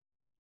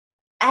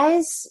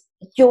as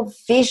your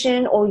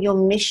vision or your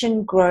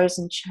mission grows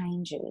and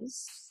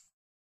changes,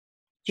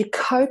 your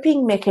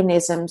coping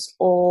mechanisms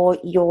or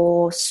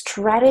your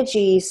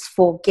strategies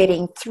for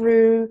getting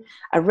through,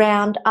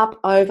 around, up,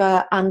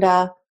 over,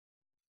 under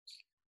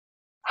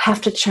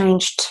have to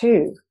change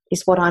too,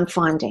 is what I'm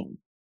finding.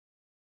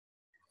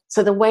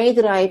 So the way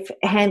that I've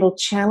handled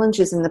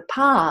challenges in the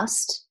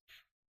past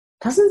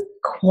doesn't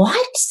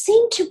quite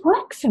seem to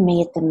work for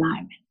me at the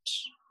moment.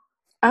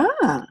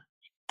 Ah,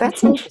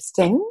 that's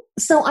interesting.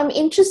 So I'm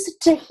interested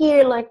to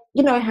hear, like,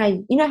 how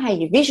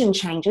your vision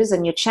changes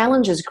and your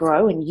challenges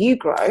grow and you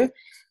grow.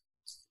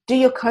 Do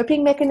your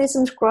coping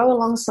mechanisms grow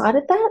alongside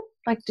of that?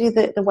 Like, do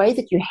the way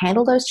that you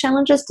handle those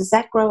challenges, does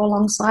that grow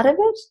alongside of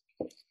it?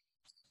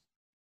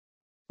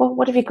 Well,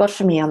 what have you got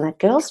for me on that,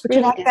 girls? Would you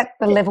like that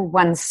the level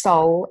 1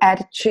 soul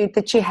attitude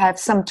that you have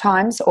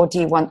sometimes, or do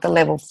you want the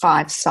level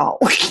 5 soul?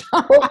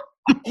 Well,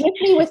 hit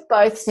me with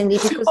both, Cindy,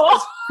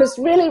 because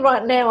really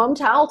right now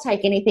I'll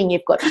take anything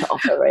you've got to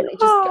offer, really.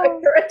 Just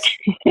go for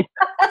it.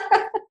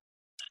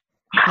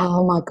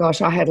 Oh my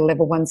gosh, I had a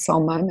level 1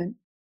 soul moment.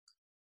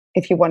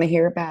 If you want to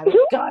hear about it.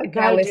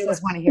 Go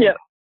listeners want to hear about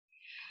it.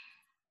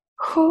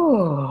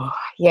 Oh,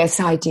 yes,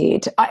 I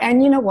did.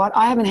 And you know what?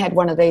 I haven't had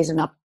one of these in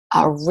a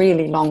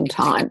really long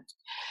time.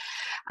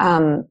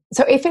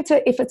 So if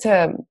it's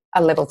a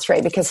level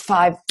 3, because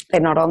 5, they're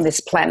not on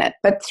this planet,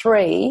 but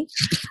 3,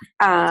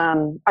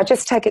 I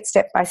just take it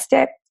step by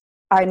step.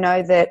 I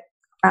know that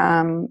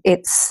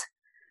it's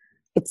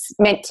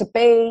meant to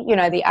be,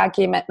 the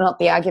argument, not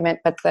the argument,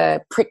 but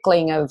the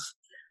prickling of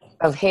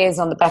hairs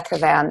on the back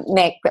of our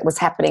neck that was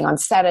happening on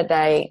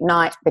Saturday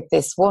night with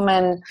this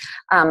woman.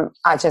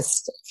 I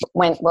just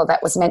went, well,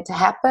 that was meant to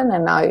happen,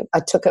 and I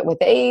took it with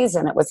ease,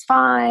 and it was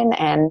fine.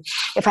 And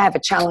if I have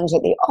a challenge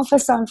at the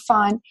office, I'm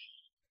fine.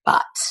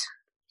 But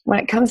when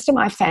it comes to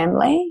my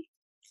family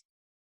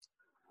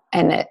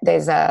and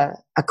there's a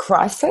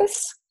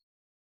crisis,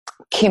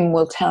 Kim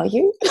will tell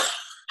you.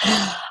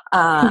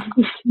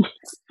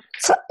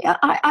 So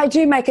I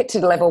do make it to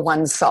level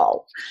 1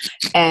 soul.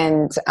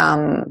 And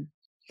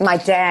my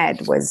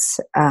dad was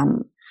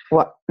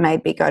what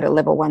made me go to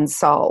level 1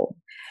 soul.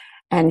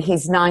 And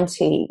he's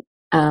 90,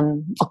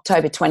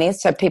 October 20th,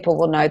 so people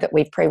will know that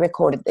we've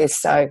pre-recorded this.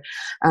 So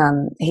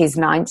he's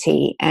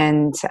 90,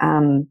 and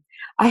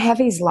I have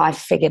his life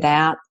figured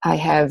out. I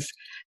have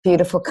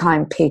beautiful,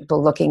 kind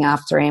people looking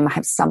after him. I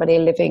have somebody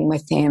living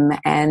with him,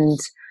 and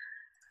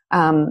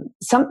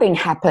something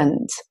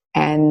happened,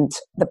 and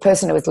the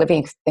person who was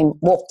living with him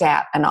walked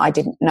out, and I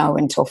didn't know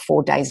until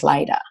 4 days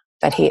later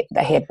that he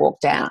had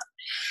walked out.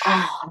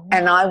 Oh.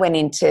 And I went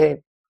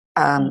into,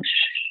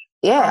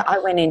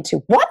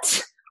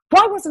 what?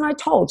 Why wasn't I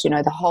told?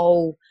 The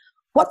whole,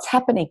 what's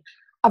happening?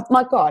 Oh,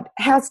 my God,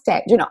 how's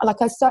Dad?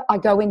 I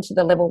go into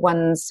the level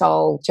 1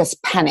 soul,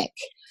 just panic.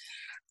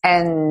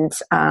 And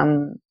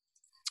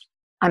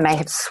I may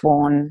have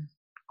sworn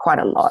quite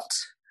a lot.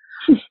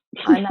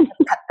 I may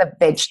have cut the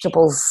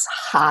vegetables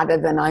harder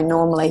than I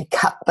normally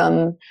cut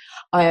them.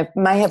 I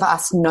may have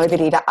asked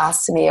nobody to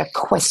ask me a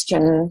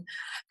question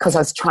because I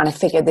was trying to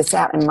figure this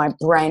out in my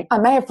brain. I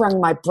may have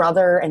rung my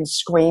brother and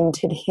screamed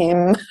at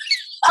him.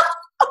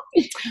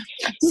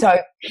 So,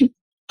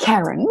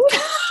 Karen,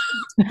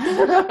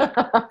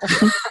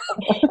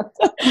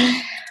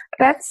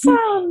 that's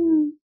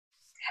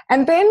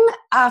and then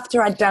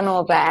after I'd done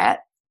all that,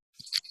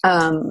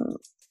 I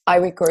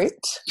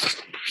regrouped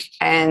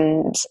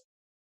and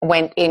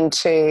went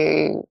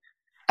into,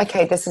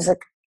 okay, this is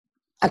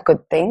a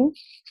good thing.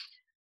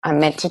 I'm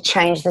meant to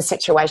change the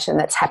situation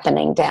that's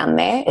happening down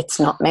there. It's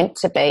not meant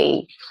to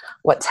be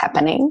what's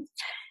happening.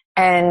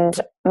 And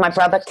my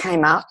brother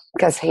came up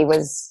because he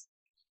was,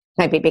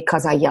 maybe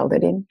because I yelled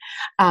at him.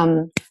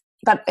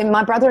 But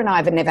my brother and I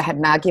have never had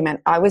an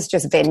argument. I was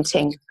just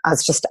venting. I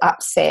was just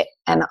upset.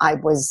 And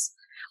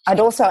I'd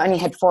also only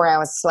had 4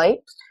 hours sleep,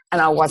 and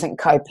I wasn't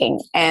coping.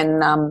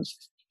 And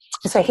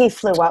so he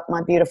flew up,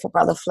 my beautiful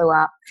brother flew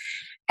up,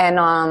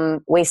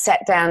 and we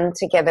sat down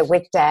together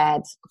with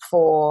Dad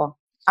for,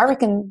 I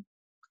reckon,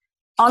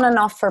 on and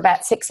off for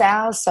about 6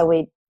 hours. So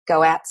we'd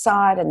go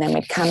outside, and then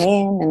we'd come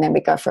in, and then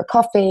we'd go for a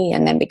coffee,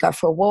 and then we'd go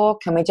for a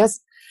walk, and we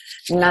just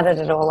nutted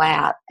it all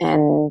out.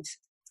 And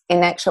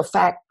in actual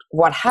fact,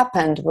 what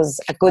happened was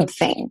a good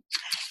thing.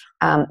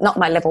 Not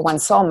my level 1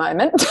 soul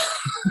moment,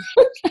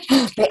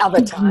 the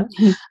other time.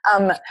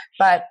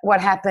 But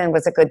what happened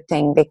was a good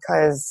thing,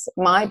 because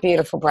my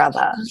beautiful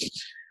brother,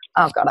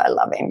 oh God, I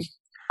love him.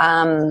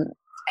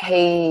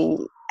 He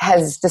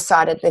has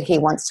decided that he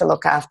wants to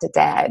look after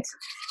Dad.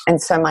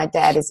 And so my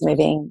dad is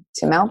moving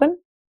to Melbourne.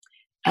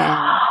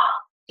 And,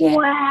 yeah.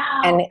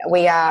 Wow. And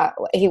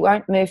he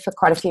won't move for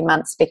quite a few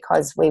months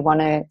because we want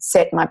to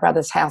set my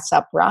brother's house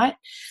up right.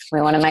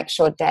 We want to make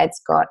sure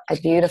Dad's got a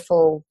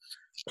beautiful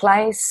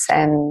place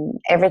and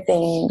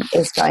everything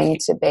is going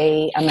to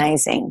be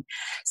amazing.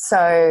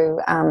 So,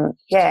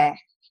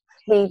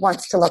 he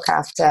wants to look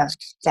after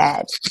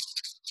Dad.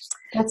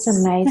 That's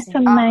amazing.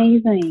 That's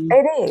amazing.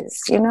 It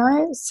is,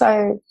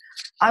 So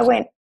I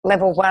went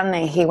level 1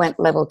 and he went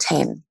level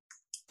 10.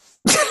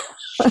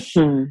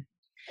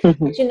 But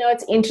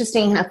it's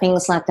interesting how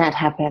things like that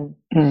happen.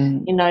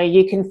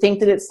 You can think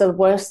that it's the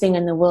worst thing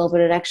in the world, but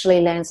it actually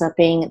lands up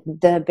being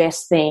the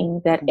best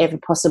thing that ever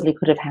possibly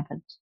could have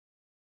happened.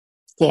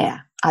 Yeah,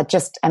 I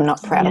just am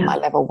not proud of my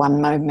level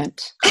 1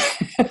 moment.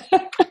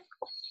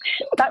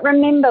 But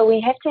remember,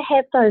 we have to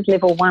have those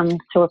level ones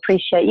to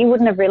appreciate. You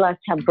wouldn't have realised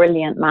how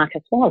brilliant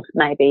Marcus was,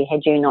 maybe,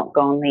 had you not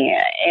gone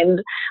there.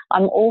 And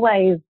I'm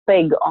always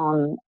big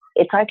on,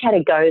 it's okay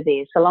to go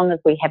there so long as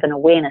we have an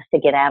awareness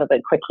to get out of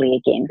it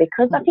quickly again,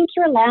 because I think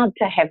you're allowed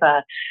to have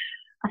I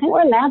think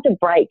we're allowed to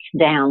break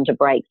down to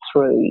break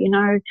through. You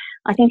know,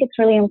 I think it's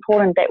really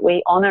important that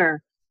we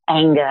honour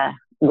anger,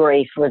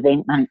 grief,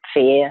 resentment,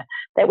 fear,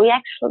 that we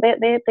actually,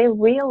 they're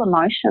real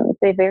emotions.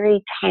 They're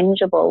very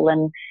tangible,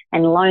 and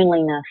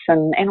loneliness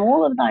and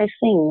all of those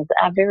things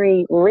are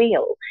very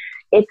real.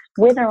 It's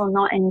whether or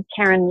not, and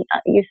Karen,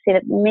 you've said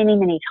it many,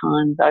 many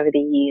times over the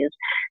years,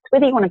 it's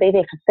whether you want to be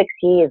there for 6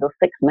 years or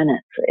 6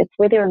 minutes. It's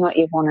whether or not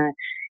you want to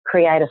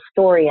create a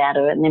story out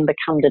of it and then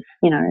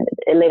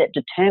let it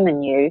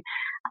determine you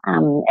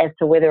as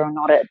to whether or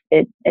not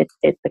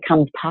it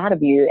becomes part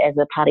of you as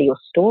a part of your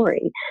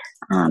story.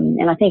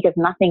 And I think if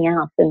nothing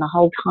else, in the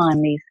whole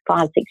time, these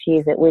 5-6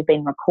 years that we've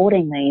been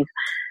recording these,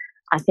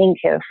 I think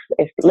if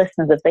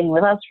listeners have been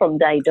with us from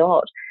day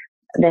dot,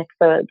 that's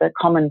the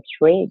common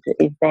thread,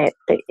 is that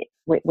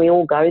we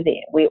all go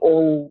there. We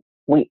all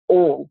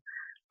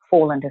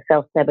fall into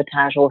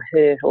self-sabotage or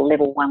hurt or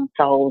level one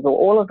souls or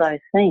all of those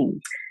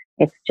things.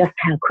 It's just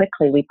how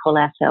quickly we pull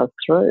ourselves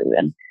through.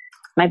 And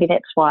maybe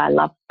that's why I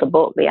love the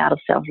book, The Art of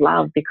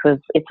Self-Love, because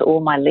it's all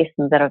my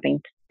lessons that have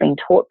been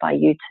taught by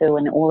you two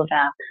and all of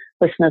our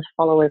listeners,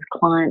 followers,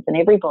 clients, and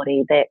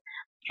everybody, that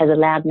has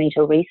allowed me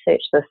to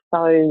research this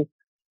so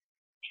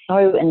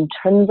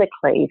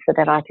intrinsically, so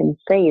that I can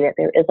see that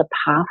there is a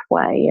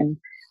pathway. And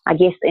I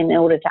guess in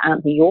order to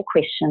answer your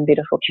question,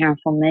 beautiful Karen,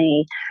 for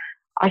me,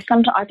 I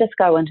just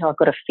go until I've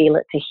got to feel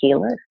it to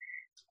heal it.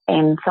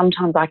 And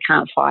sometimes I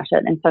can't fight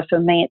it. And so for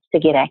me, it's to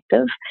get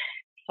active.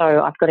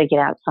 So I've got to get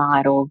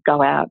outside or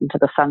go out into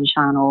the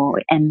sunshine.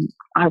 And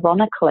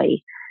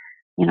ironically,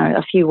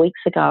 a few weeks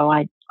ago,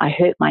 I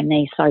hurt my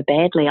knee so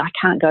badly, I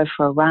can't go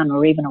for a run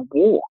or even a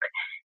walk.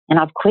 And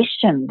I've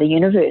questioned the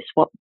universe,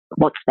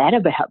 what's that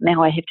about?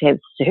 Now I have to have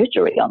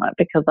surgery on it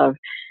because I've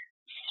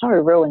so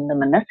ruined the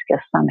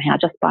meniscus somehow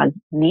just by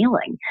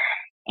kneeling.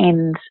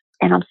 And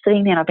I'm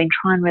sitting there and I've been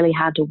trying really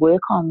hard to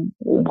work on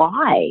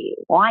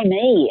why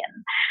me?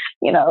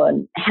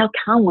 And how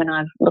come, when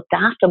I've looked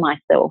after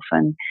myself,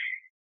 and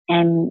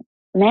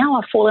now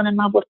I've fallen in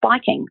love with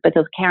biking,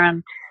 because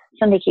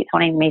Cindy keeps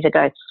wanting me to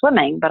go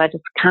swimming, but I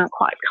just can't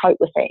quite cope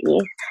with that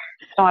yet.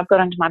 So I've got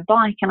onto my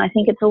bike, and I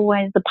think it's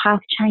always the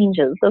path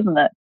changes, isn't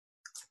it?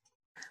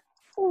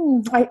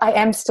 I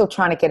am still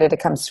trying to get her to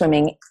come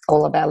swimming,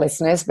 all of our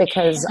listeners,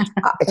 because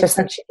I just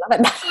think she'd love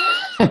it.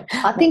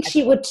 I think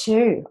she would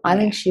too. I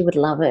think she would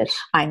love it.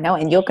 I know,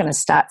 and you're going to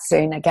start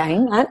soon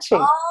again, aren't you?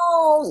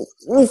 Oh,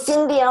 with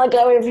Cindy, I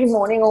go every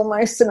morning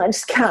almost, and I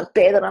just can't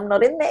bear that I'm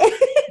not in there.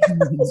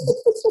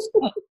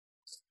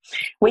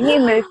 When you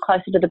move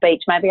closer to the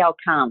beach, maybe I'll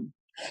come.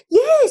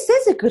 Yes,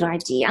 that's a good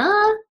idea.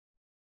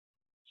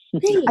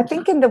 I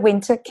think in the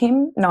winter,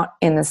 Kim, not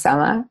in the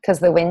summer, because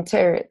the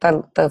winter,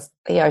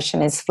 the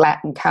ocean is flat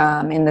and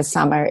calm. In the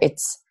summer,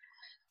 it's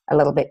a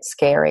little bit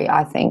scary,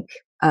 I think,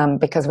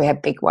 because we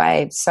have big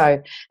waves.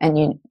 So,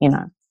 and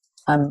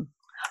we're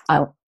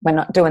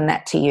not doing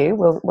that to you.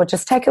 We'll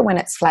just take it when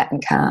it's flat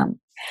and calm.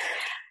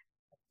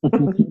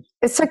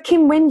 So,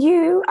 Kim, when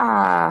you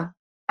are,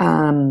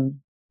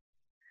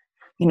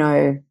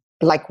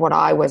 like what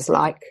I was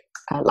like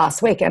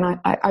last week, and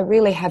I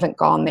really haven't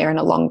gone there in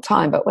a long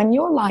time, but when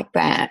you're like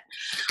that,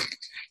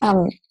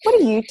 what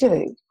do you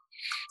do?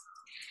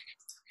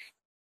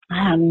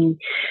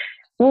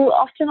 Well,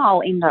 often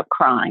I'll end up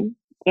crying,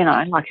 and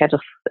I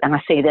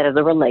see that as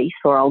a release,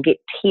 or I'll get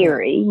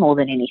teary more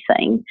than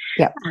anything.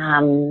 Yep.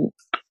 And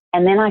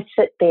then I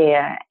sit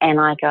there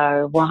and I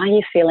go, why are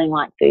you feeling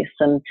like this?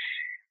 And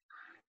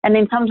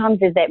then sometimes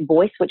there's that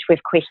voice which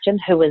we've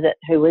questioned, who is it?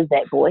 Who is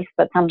that voice?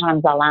 But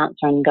sometimes I'll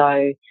answer and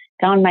go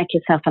and make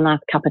yourself a nice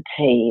cup of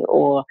tea,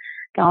 or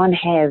go and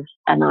have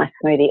a nice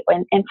smoothie.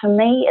 And for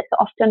me, it's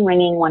often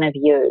ringing one of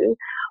you,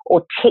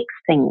 or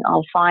texting.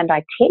 I'll find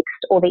I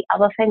text, or the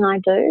other thing I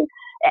do,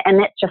 and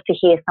that's just to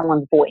hear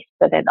someone's voice,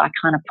 so that I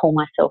kind of pull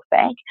myself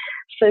back.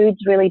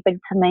 Food's really big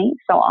to me,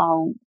 so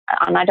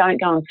I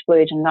don't go and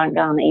splurge and don't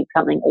go and eat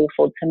something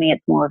awful. To me,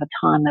 it's more of a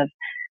time of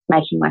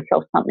making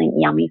myself something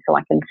yummy so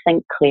I can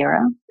think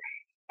clearer.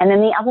 And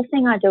then the other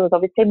thing I do is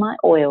obviously my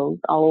oils.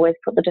 I'll always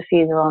put the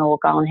diffuser on, or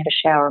go and have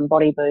a shower and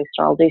body boost,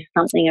 or I'll do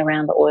something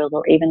around the oils,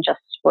 or even just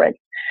spritz.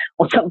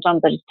 Or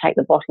sometimes I just take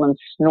the bottle and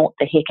snort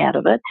the heck out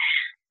of it.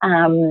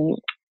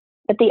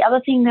 But the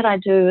other thing that I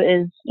do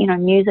is,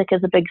 music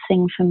is a big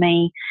thing for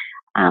me.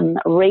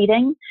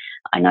 Reading.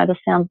 I know this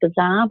sounds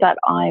bizarre, but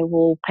I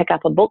will pick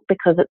up a book,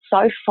 because it's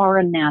so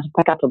foreign now to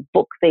pick up a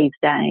book these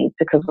days,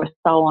 because we're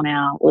so on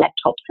our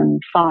laptops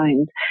and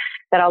phones,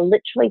 that I'll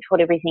literally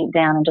put everything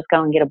down and just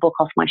go and get a book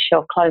off my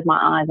shelf, close my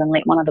eyes and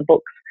let one of the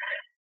books,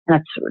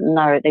 and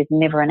there's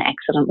never an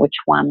accident which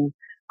one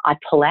I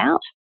pull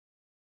out.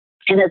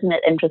 And isn't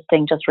it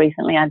interesting, just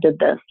recently I did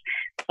this.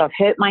 So I've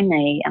hurt my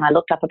knee, and I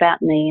looked up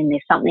about knee, and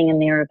there's something in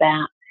there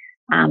about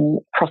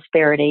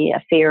prosperity,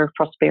 a fear of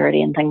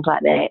prosperity and things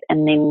like that.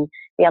 And then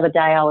the other day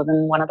I was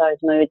in one of those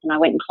moods and I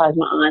went and closed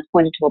my eyes,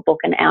 pointed to a book,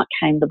 and out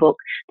came the book,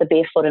 The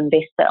Barefoot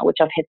Investor, which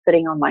I've had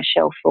sitting on my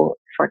shelf for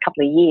a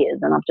couple of years,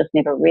 and I've just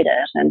never read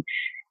it. And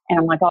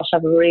oh my gosh,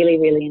 I've really,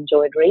 really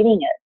enjoyed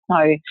reading it.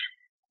 So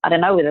I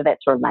don't know whether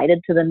that's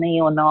related to the knee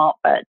or not,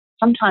 but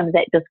sometimes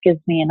that just gives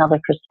me another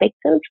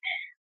perspective.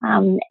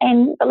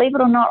 And believe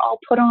it or not, I'll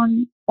put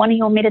on one of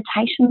your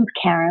meditations,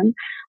 Karen,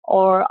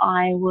 or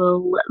I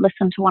will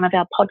listen to one of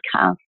our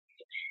podcasts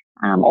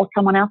or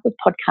someone else's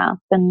podcast.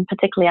 And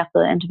particularly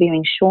after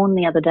interviewing Sean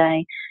the other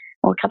day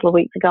or a couple of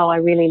weeks ago, I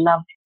really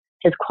loved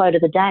his quote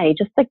of the day,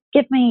 just to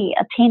give me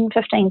a 10,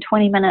 15,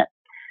 20-minute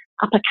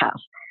uppercut,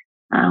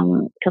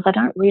 because I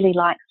don't really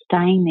like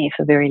staying there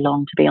for very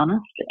long, to be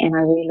honest. And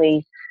I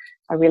really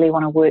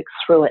want to work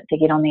through it to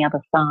get on the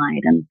other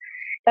side and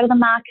go to the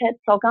markets.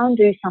 I'll go and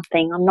do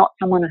something. I'm not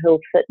someone who'll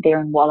sit there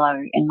and wallow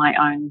in my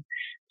own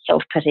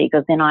self-pity,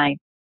 because then I'm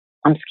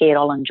scared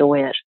I'll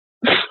enjoy it.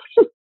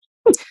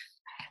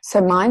 So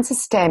mine's a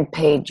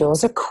stampede.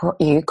 Yours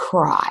you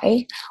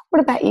cry.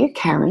 What about you,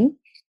 Karen?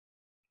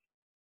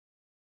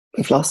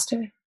 We've lost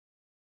her.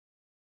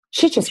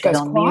 She just goes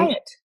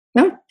quiet.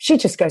 No, she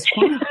just goes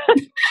quiet.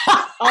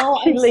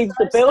 She leaves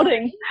the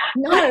building.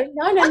 No.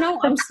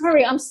 I'm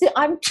sorry. I've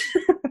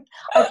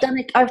done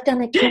it. I've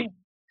done it again.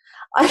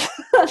 I'm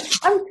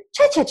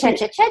chat,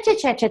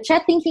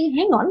 thinking,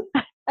 hang on.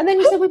 And then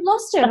you said, we've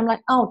lost her. And I'm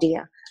like, oh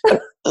dear.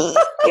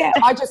 Yeah,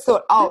 I just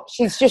thought,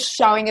 she's just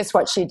showing us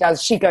what she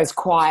does. She goes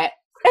quiet.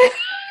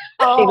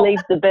 She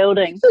leaves the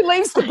building. She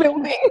leaves the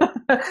building.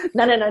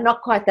 No,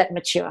 not quite that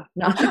mature.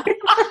 No.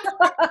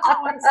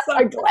 I'm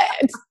so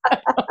glad.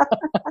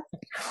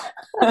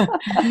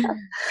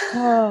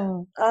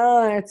 Oh,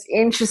 it's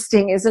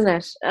interesting, isn't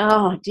it?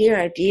 Oh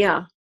dear.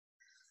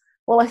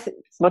 Well,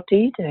 what do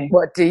you do?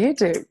 What do you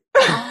do?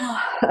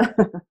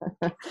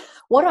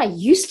 What I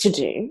used to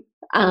do,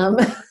 and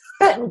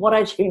what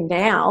I do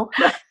now,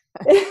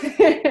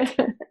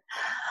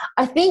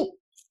 I think,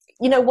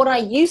 what I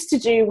used to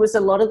do was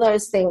a lot of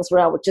those things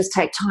where I would just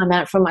take time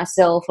out for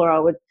myself, or I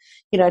would,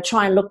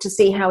 try and look to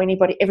see how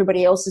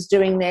everybody else is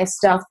doing their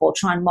stuff, or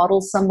try and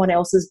model someone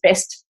else's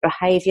best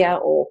behavior,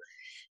 or,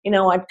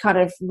 I'd kind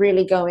of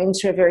really go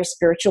into a very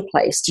spiritual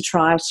place to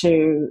try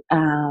to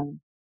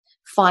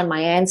find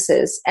my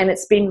answers. And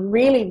it's been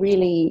really,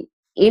 really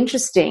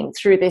interesting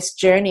through this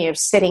journey of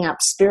setting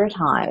up Spirit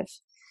Hive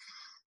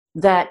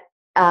that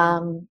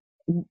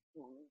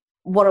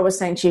what I was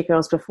saying to you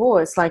girls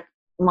before, it's like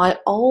my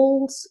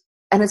old,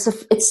 and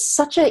it's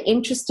such an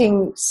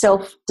interesting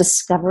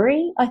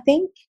self-discovery, I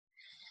think,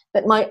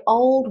 that my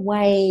old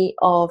way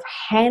of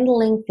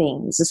handling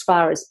things as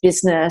far as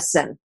business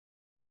and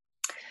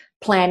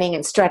planning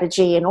and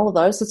strategy and all of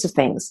those sorts of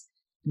things,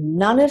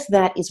 none of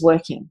that is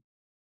working.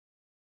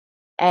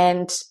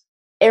 And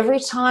every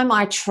time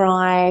I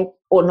try,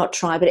 or not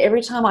try, but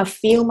every time I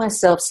feel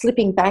myself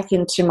slipping back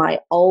into my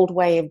old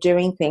way of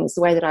doing things,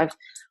 the way that I've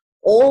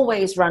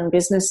always run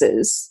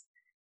businesses,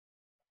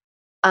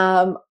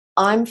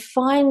 I'm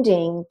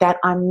finding that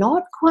I'm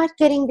not quite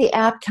getting the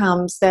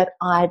outcomes that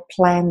I'd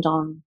planned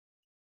on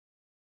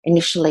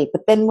initially.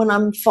 But then when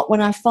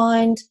I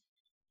find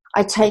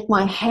I take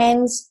my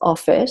hands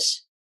off it,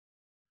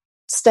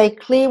 stay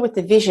clear with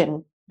the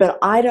vision, but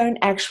I don't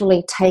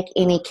actually take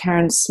any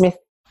Karen Smith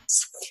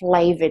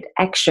flavored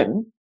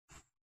action,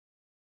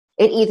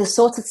 it either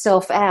sorts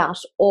itself out,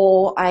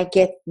 or I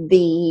get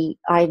the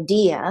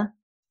idea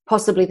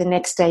possibly the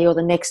next day or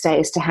the next day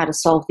as to how to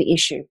solve the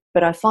issue.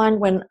 But I find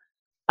when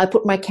I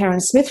put my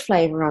Karen Smith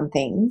flavor on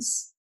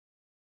things,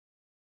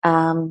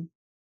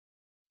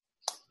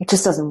 it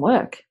just doesn't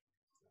work.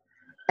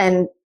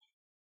 And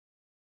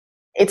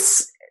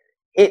it's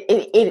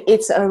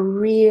a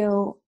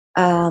real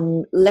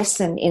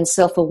lesson in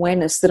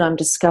self-awareness that I'm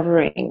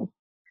discovering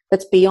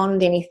that's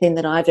beyond anything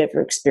that I've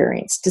ever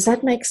experienced. Does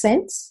that make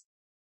sense?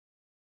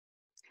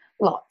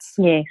 Lots.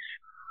 Yes.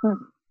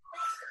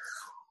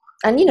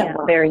 And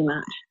very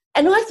much.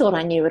 And I thought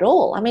I knew it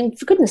all. I mean,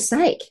 for goodness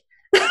sake.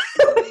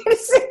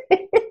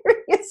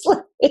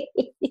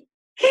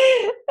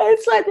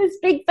 It's like this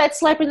big fat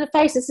slap in the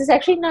face that says,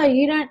 actually, no,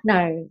 you don't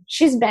know.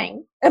 She's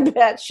bang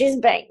about she's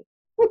bang.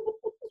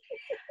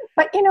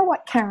 But you know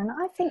what, Karen?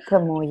 I think the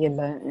more you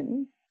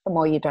learn, the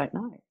more you don't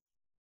know.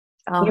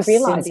 You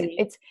realise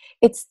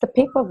it's the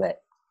people that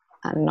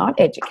are not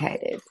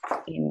educated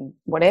in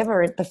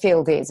whatever the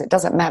field is. It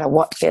doesn't matter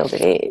what field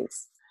it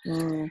is.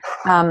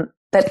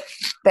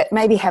 That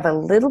maybe have a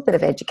little bit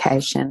of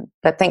education,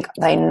 that think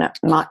they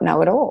might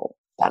know it all.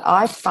 But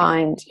I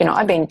find,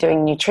 I've been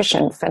doing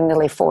nutrition for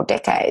nearly 4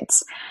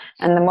 decades,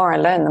 and the more I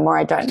learn, the more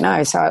I don't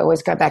know. So I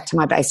always go back to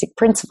my basic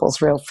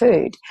principles, real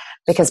food,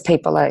 because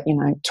people are,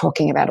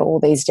 talking about all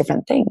these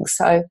different things.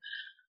 So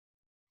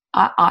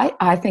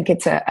I think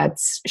it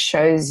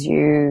shows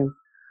you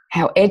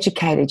how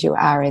educated you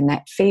are in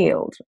that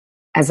field,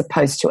 as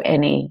opposed to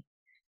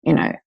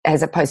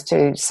as opposed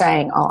to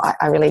saying,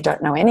 I really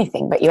don't know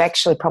anything, but you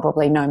actually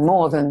probably know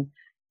more than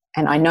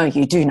and I know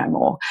you do know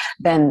more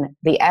than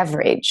the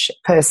average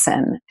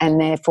person, and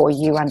therefore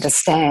you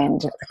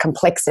understand the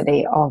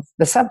complexity of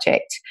the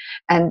subject,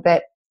 and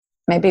that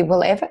maybe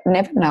we'll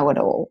never know it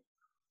all.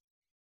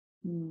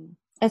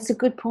 It's a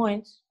good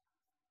point.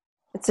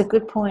 It's a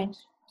good point.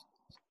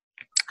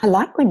 I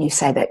like when you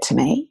say that to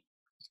me.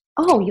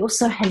 Oh, you're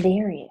so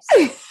hilarious.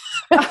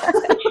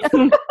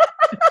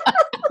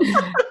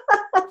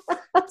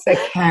 So,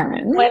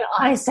 Karen. When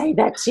I say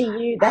that to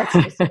you, that's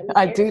just hilarious.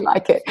 I do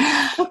like it.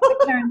 So,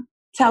 Karen,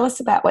 tell us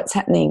about what's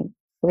happening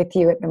with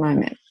you at the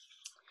moment.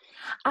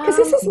 Because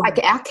this is like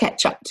our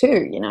catch-up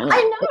too, you know.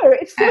 I know.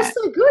 It feels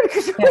so good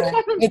because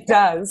it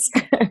does.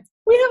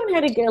 We haven't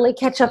had a girly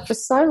catch-up for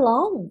so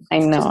long. I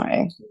know.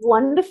 Just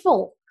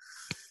wonderful.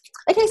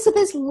 Okay, so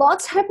there's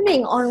lots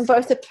happening on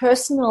both a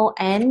personal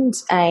and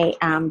a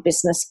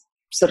business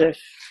sort of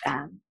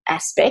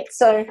aspect.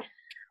 So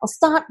I'll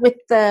start with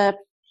the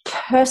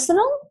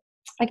personal,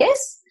 I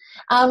guess.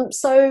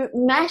 So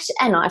Matt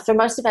and I, for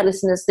most of our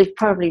listeners, they've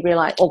probably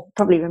realised or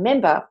probably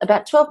remember,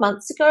 about 12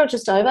 months ago,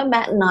 just over,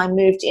 Matt and I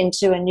moved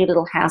into a new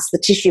little house,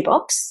 the Tissue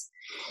Box.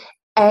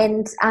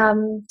 And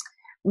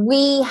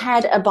we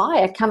had a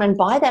buyer come and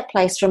buy that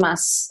place from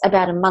us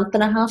about a month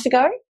and a half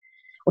ago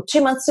or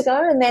 2 months ago.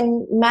 And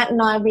then Matt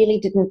and I really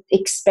didn't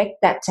expect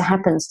that to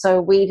happen.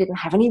 So we didn't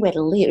have anywhere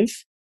to live.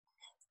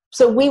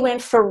 So we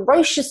went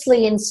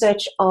ferociously in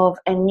search of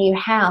a new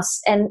house.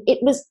 And it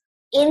was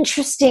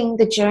interesting,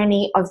 the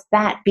journey of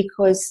that,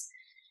 because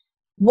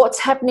what's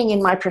happening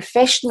in my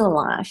professional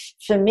life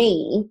for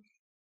me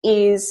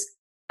is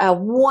a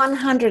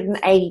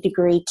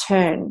 180-degree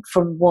turn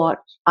from what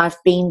I've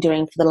been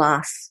doing for the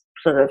last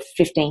sort of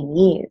 15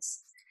 years.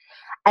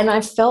 And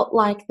I felt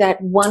like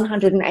that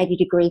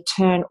 180-degree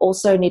turn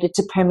also needed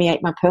to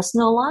permeate my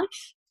personal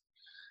life.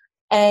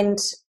 And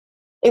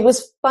it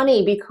was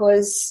funny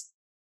because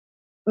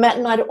Matt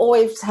and I'd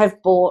always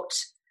have bought,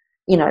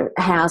 you know,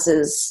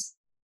 houses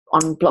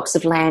on blocks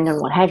of land and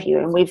what have you.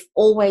 And we've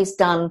always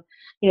done,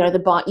 you know,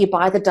 you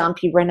buy the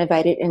dump, you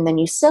renovate it, and then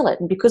you sell it.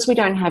 And because we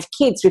don't have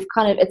kids, we've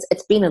kind of,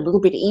 it's been a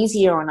little bit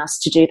easier on us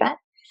to do that.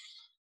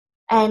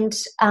 And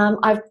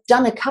I've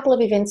done a couple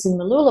of events in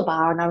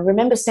Mooloolaba, and I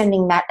remember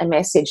sending Matt a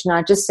message, and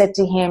I just said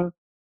to him,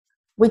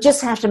 we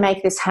just have to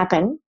make this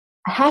happen.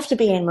 I have to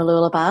be in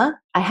Mooloolaba.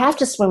 I have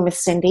to swim with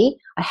Cindy.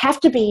 I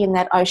have to be in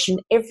that ocean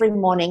every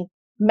morning.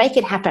 Make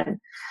it happen.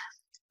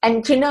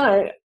 And, you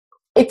know,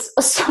 it's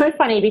so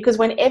funny because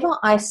whenever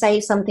I say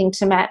something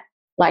to Matt,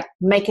 like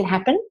make it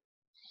happen,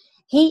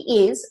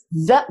 he is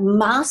the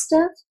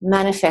master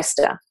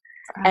manifester.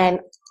 And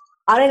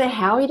I don't know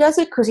how he does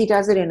it, because he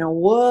does it in a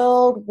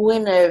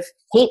whirlwind of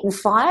heat and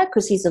fire,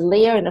 because he's a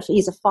Leo and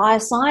he's a fire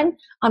sign.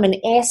 I'm an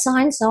air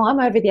sign, so I'm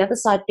over the other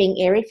side being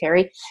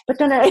airy-fairy. But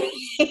no,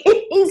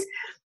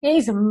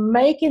 he's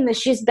making the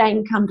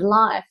shiz-bang come to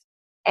life.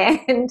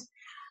 And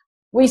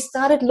we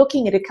started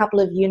looking at a couple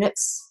of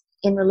units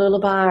in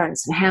Mooloolaba and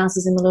some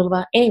houses in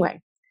Mooloolaba. Anyway,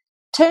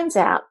 turns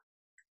out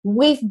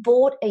we've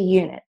bought a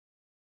unit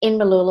in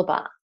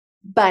Mooloolaba.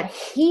 But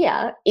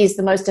here is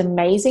the most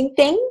amazing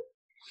thing.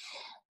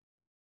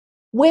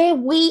 Where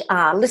we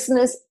are,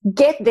 listeners,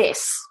 get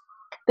this.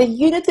 The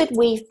unit that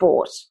we've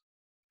bought,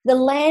 the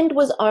land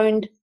was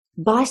owned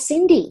by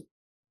Cindy,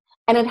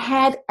 and it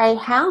had a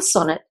house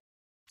on it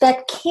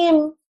that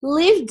Kim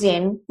lived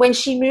in when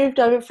she moved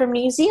over from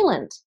New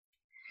Zealand.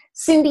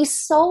 Cindy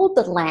sold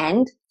the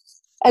land,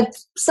 and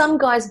some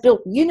guys built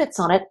units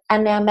on it,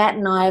 and now Matt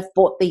and I have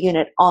bought the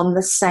unit on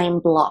the same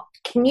block.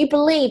 Can you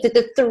believe that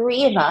the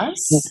three of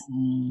us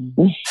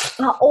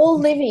are all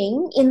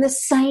living in the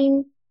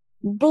same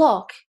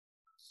block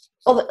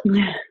of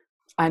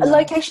a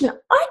location?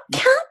 I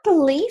can't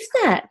believe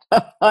that.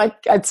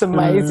 It's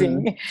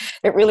amazing.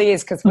 It really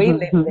is, because we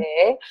live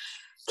there.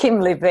 Kim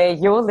lived there.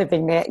 You're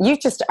living there. You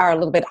just are a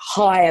little bit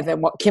higher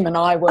than what Kim and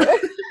I were.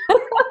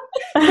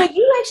 But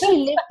you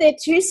actually lived there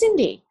too,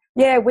 Cindy.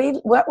 Yeah,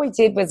 what we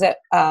did was that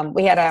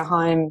we had our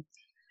home,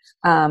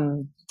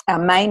 our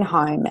main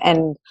home,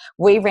 and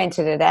we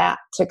rented it out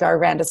to go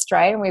around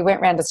Australia. And we went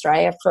around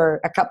Australia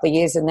for a couple of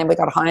years, and then we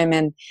got home,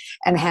 and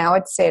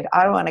Howard said,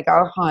 I don't want to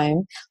go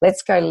home.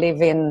 Let's go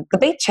live in the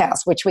beach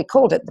house, which we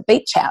called it the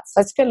beach house.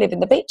 Let's go live in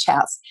the beach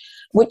house,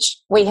 which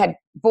we had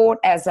bought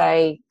as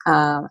a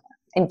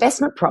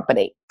investment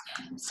property.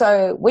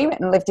 So we went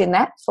and lived in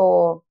that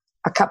for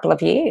a couple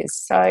of years.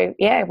 So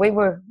yeah,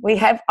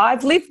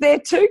 I've lived there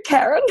too,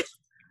 Karen.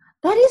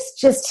 That is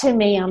just, to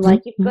me, I'm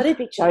like, you've got to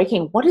be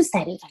joking. What does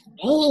that even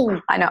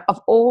mean? I know, of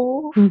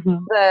all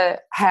the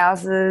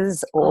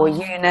houses or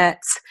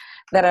units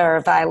that are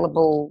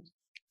available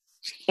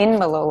in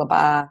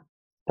Mooloolaba,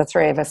 the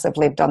three of us have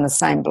lived on the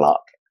same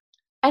block.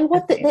 And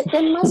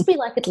there must be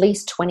like at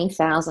least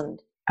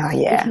 20,000. Oh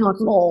yeah, if not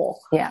more.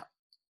 Yeah,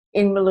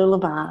 in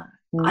Mooloolaba.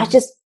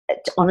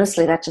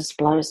 Honestly, that just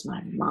blows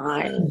my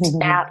mind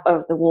out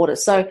of the water.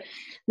 So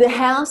the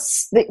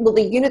house,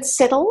 the unit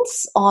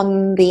settles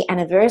on the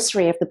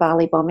anniversary of the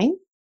Bali bombing,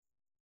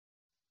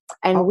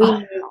 and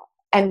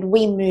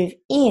we move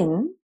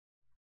in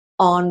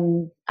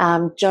on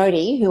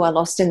Jody, who I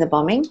lost in the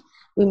bombing,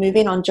 we move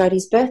in on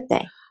Jodie's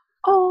birthday.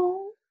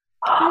 Oh,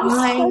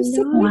 I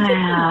know.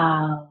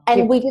 Wow.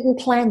 And we didn't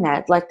plan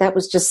that. Like, that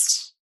was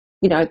just,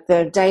 you know,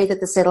 the day that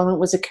the settlement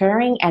was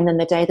occurring and then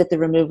the day that the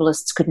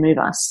removalists could move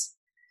us.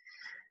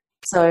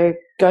 So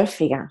go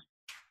figure.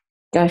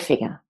 Go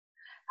figure.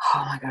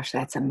 Oh my gosh,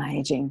 that's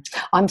amazing.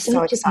 I'm so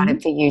Isn't it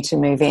excited for you to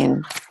move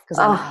in because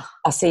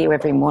I see you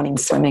every morning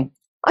swimming.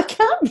 I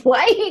can't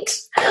wait.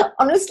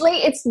 Honestly,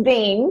 it's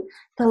been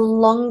the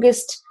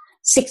longest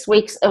 6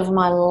 weeks of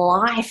my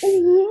life.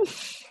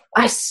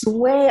 I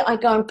swear, I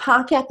go and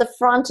park out the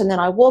front and then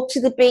I walk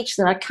to the beach,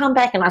 then I come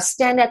back and I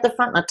stand out the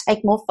front and I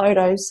take more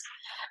photos.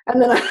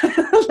 And then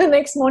the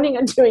next morning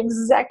I do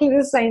exactly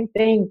the same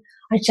thing.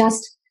 I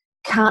just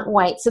can't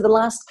wait. So the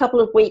last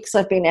couple of weeks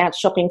I've been out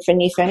shopping for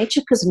new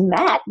furniture because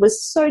Matt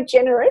was so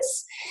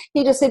generous.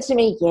 He just said to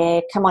me,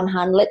 yeah, come on,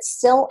 hun,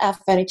 let's sell our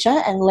furniture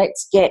and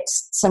let's get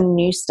some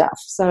new stuff.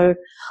 So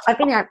I've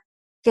been out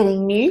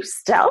getting new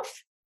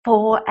stuff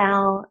for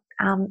our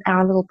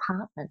little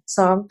apartment.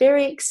 So I'm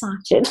very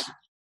excited.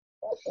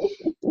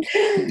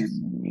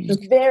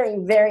 Very, very,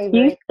 very.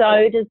 You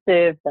so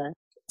deserve this.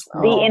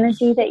 The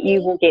energy that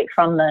you will get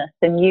from this,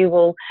 and you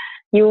will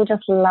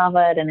just love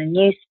it in a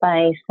new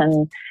space,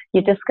 and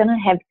you're just going to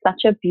have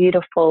such a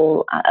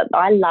beautiful,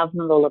 I love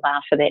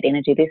Mooloolaba for that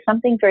energy. There's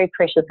something very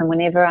precious, and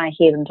whenever I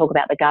hear them talk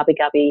about the Gabi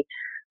Gabi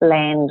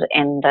land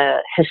and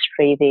the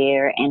history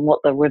there and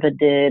what the river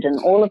did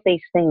and all of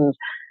these things,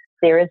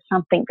 there is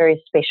something very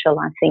special,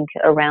 I think,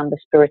 around the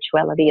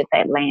spirituality of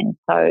that land.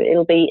 So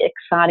it'll be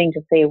exciting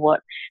to see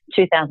what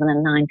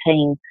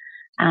 2019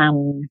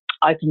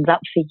 opens up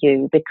for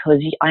you,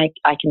 because I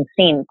can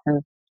sense,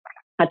 and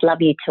I'd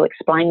love you to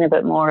explain a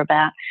bit more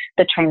about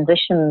the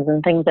transitions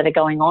and things that are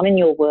going on in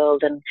your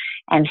world,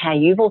 and how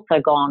you've also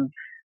gone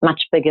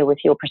much bigger with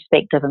your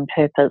perspective and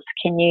purpose.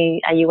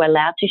 Are you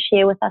allowed to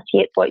share with us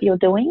yet what you're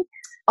doing?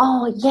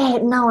 Oh, yeah,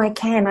 no, I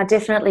can. I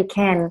definitely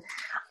can.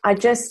 I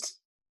just,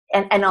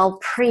 and I'll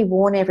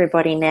pre-warn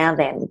everybody now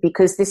then,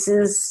 because this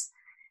is,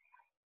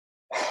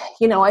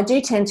 you know, I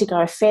do tend to go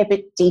a fair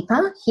bit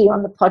deeper here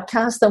on the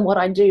podcast than what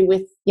I do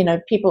with, you know,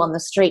 people on the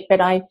street.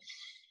 But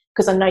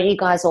because I know you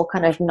guys all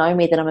kind of know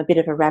me that I'm a bit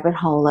of a rabbit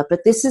holer,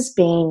 but this has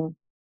been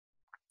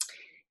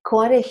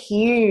quite a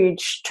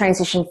huge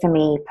transition for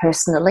me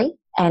personally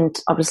and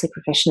obviously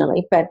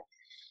professionally. But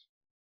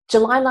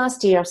July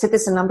last year, I've said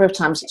this a number of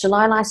times,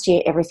 July last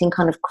year, everything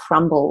kind of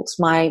crumbled.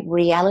 My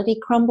reality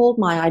crumbled,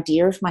 my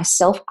idea of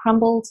myself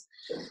crumbled,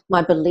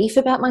 my belief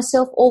about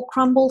myself all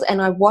crumbled,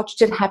 and I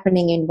watched it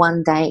happening in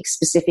one day,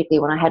 specifically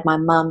when I had my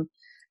mum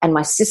and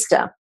my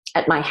sister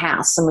at my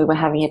house and we were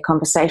having a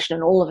conversation,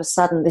 and all of a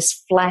sudden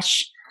this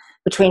flash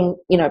between,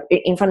 you know,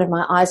 in front of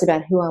my eyes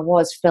about who I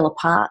was fell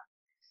apart,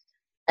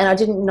 and I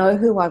didn't know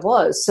who I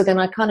was. So then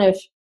I kind of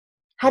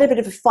had a bit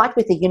of a fight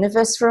with the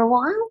universe for a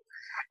while,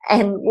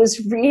 and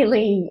was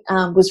really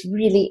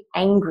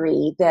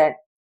angry that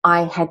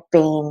I had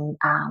been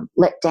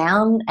let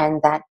down,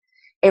 and that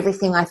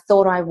everything I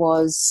thought I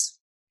was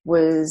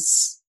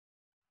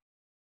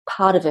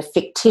part of a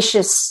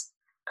fictitious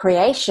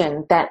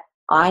creation that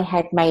I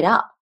had made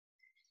up.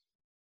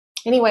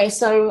 Anyway,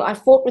 so I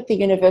fought with the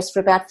universe for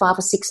about 5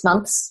 or 6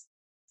 months,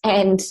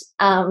 and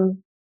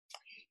then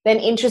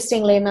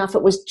interestingly enough,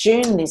 it was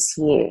June this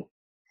year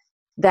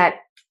that,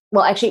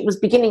 well, actually it was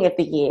beginning of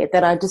the year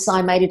that I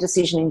made a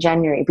decision in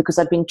January, because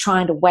I'd been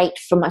trying to wait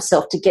for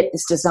myself to get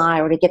this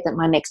desire or to get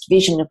my next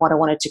vision of what I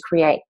wanted to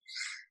create.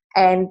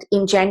 And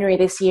in January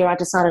this year, I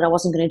decided I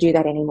wasn't going to do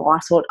that anymore. I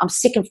thought, I'm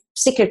sick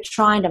of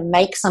trying to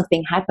make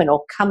something happen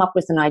or come up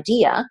with an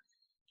idea.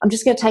 I'm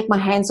just going to take my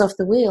hands off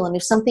the wheel. And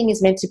if something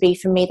is meant to be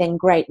for me, then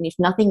great. And if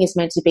nothing is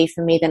meant to be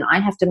for me, then I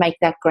have to make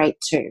that great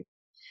too.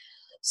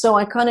 So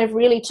I kind of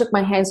really took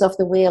my hands off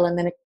the wheel. And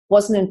then it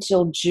wasn't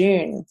until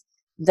June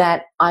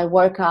that I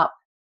woke up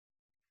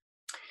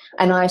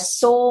and I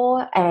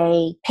saw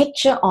a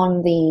picture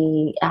on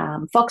the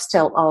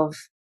Foxtel of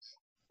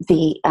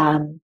the,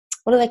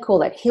 what do they call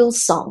that?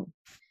 Hillsong.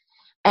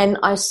 And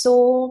I was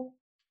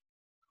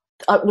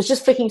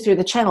just flicking through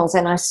the channels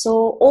and I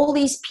saw all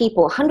these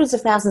people, hundreds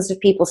of thousands of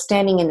people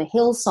standing in the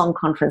Hillsong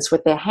conference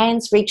with their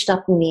hands reached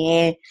up in the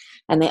air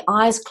and their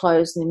eyes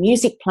closed and the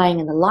music playing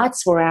and the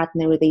lights were out,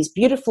 and there were these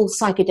beautiful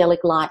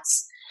psychedelic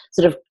lights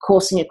sort of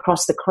coursing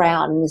across the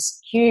crowd in this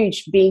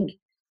huge, big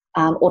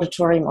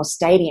auditorium or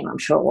stadium, I'm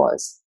sure it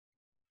was.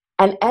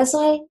 And as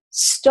I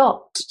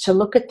stopped to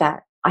look at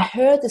that, I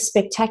heard the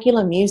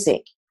spectacular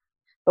music.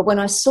 But when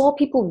I saw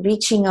people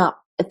reaching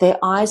up with their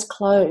eyes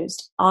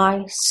closed,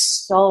 I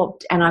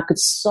sobbed, and I could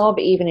sob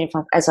even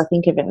as I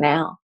think of it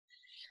now.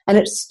 And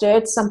it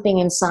stirred something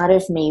inside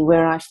of me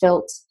where I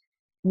felt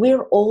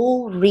we're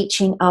all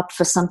reaching up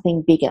for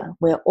something bigger.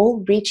 We're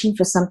all reaching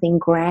for something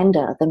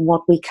grander than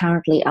what we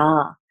currently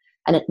are.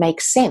 And it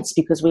makes sense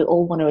because we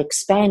all want to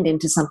expand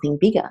into something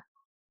bigger.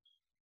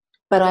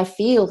 But I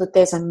feel that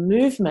there's a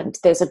movement,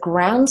 there's a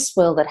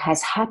groundswell that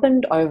has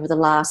happened over the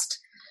last,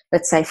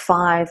 let's say,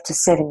 5 to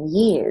 7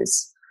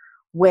 years,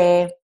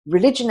 where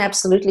religion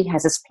absolutely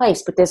has its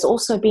place, but there's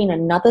also been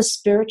another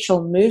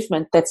spiritual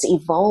movement that's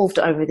evolved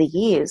over the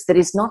years that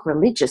is not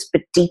religious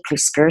but deeply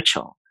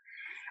spiritual.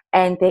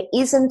 And there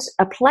isn't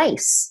a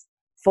place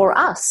for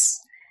us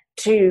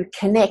to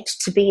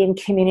connect, to be in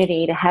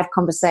community, to have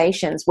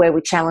conversations where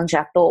we challenge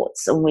our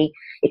thoughts and we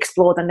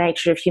explore the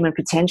nature of human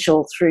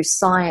potential through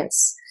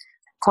science,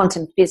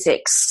 quantum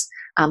physics,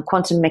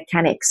 quantum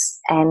mechanics,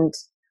 and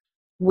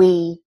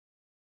we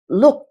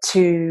look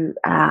to,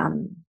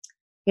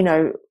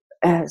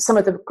 some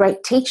of the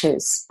great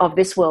teachers of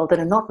this world that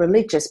are not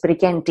religious, but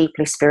again,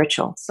 deeply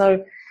spiritual.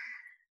 So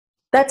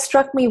that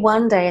struck me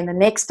one day, and the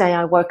next day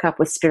I woke up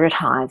with Spirit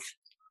Hive.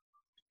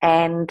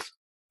 And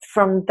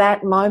from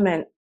that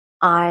moment,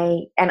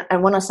 and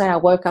when I say I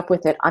woke up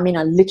with it, I mean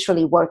I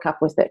literally woke up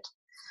with it.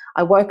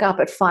 I woke up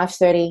at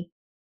 5:30.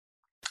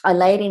 I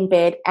laid in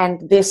bed,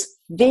 and this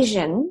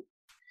vision,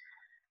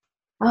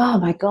 oh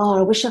my God,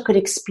 I wish I could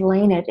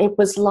explain it. It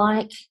was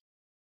like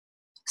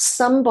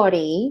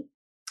somebody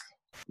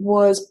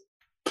was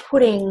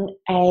putting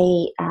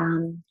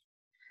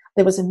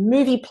there was a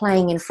movie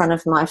playing in front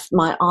of my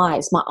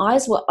eyes. My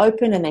eyes were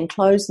open and then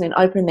closed and then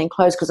open and then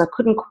closed because I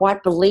couldn't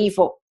quite believe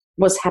what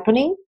was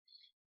happening.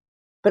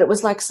 But it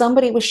was like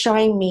somebody was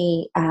showing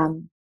me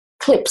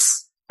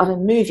clips of a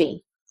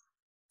movie.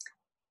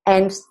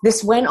 And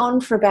this went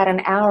on for about an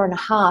hour and a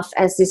half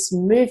as this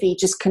movie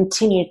just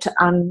continued to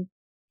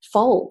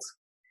unfold.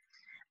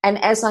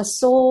 And as I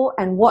saw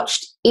and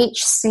watched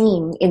each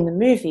scene in the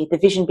movie, the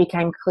vision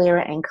became clearer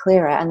and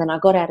clearer. And then I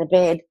got out of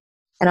bed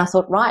and I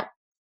thought, right,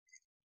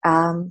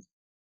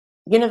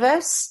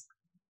 universe,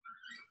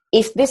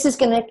 if this is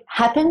going to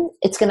happen,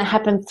 it's going to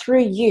happen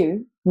through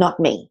you, not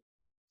me.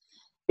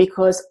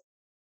 Because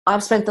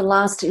I've spent the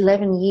last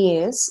 11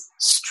 years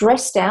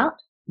stressed out,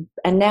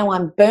 and now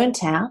I'm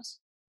burnt out.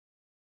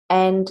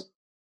 And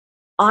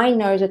I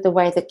know that the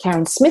way that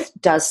Karen Smith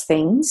does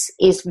things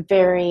is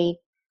very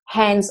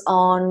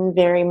hands-on,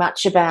 very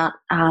much about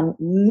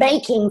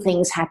making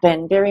things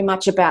happen, very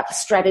much about the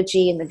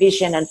strategy and the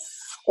vision and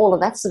all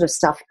of that sort of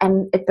stuff.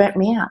 And it burnt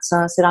me out. So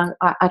I said,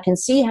 I can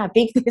see how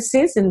big this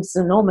is, and it's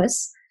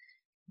enormous,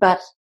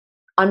 but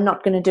I'm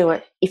not going to do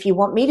it. If you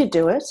want me to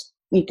do it,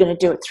 you're going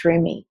to do it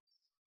through me.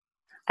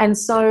 And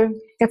so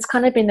that's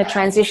kind of been the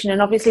transition.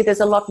 And obviously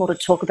there's a lot more to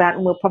talk about,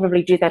 and we'll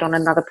probably do that on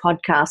another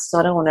podcast. So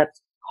I don't want to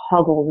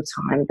hog all the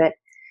time, but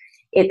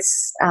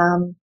it's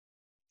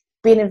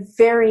been a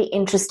very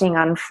interesting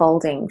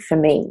unfolding for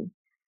me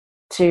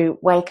to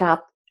wake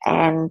up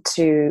and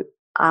to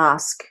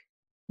ask,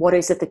 what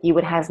is it that you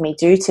would have me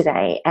do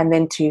today? And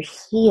then to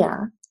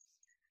hear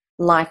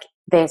like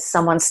there's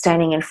someone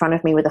standing in front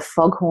of me with a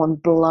foghorn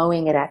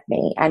blowing it at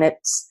me. And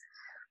it's,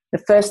 the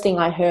first thing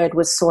I heard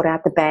was sort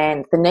out the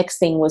band. The next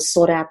thing was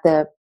sort out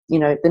we're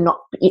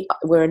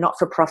a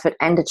not-for-profit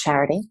and a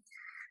charity.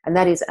 And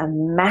that is a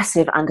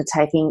massive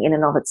undertaking in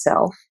and of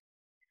itself.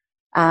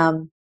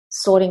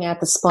 Sorting out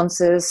the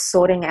sponsors,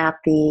 sorting out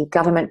the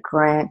government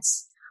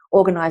grants,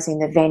 organising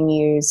the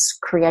venues,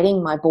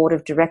 creating my board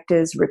of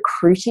directors,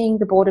 recruiting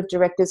the board of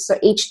directors. So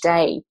each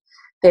day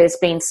there's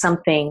been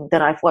something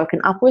that I've woken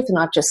up with, and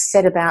I've just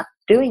set about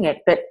doing it.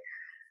 But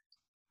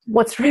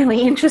what's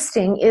really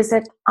interesting is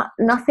that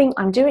nothing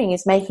I'm doing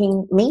is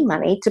making me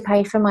money to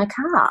pay for my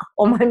car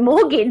or my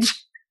mortgage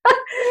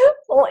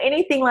or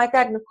anything like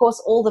that. And of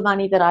course, all the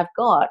money that I've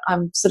got,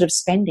 I'm sort of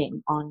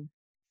spending on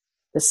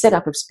the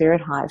setup of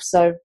Spirit Hive.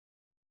 So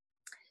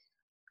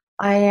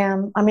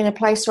I'm in a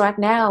place right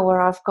now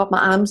where I've got my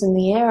arms in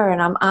the air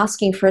and I'm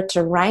asking for it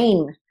to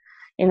rain.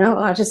 You know,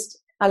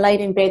 I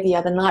laid in bed the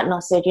other night and I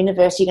said,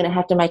 universe, you're going to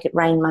have to make it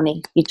rain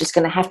money. You're just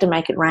going to have to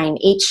make it rain.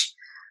 Each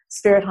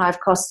Spirit Hive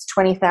costs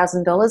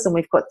 $20,000, and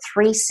we've got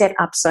 3 set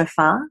up so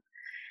far.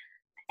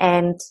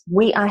 And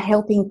we are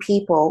helping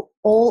people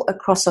all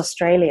across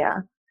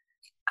Australia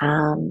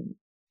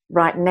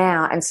right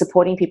now, and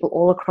supporting people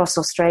all across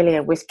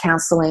Australia with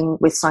counselling,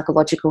 with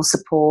psychological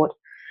support,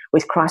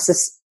 with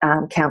crisis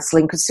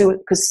counselling.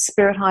 Because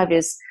Spirit Hive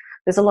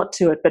there's a lot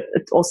to it, but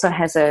it also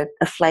has a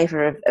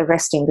flavour of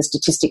arresting the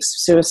statistics of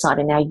suicide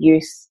in our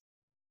youth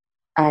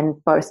and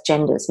both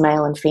genders,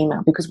 male and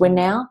female. Because we're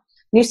now,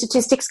 new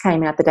statistics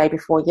came out the day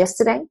before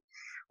yesterday.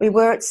 We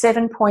were at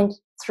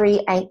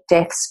 7.38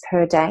 deaths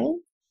per day.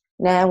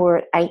 Now we're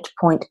at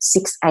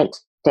 8.68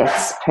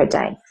 deaths per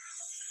day.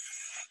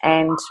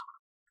 And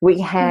we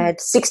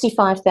had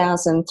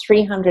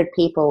 65,300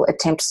 people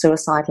attempt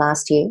suicide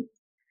last year.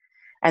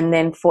 And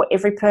then for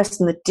every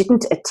person that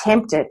didn't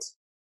attempt it,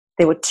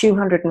 there were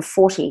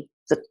 240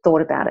 that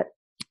thought about it.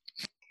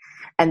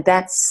 And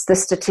that's the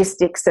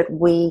statistics that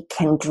we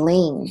can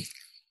glean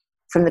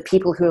from the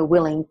people who are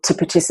willing to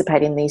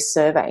participate in these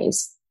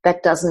surveys.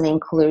 That doesn't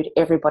include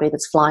everybody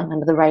that's flying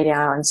under the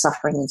radar and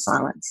suffering in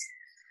silence.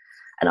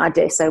 And I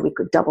dare say we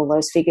could double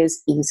those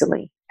figures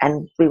easily,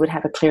 and we would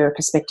have a clearer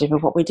perspective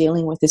of what we're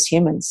dealing with as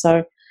humans.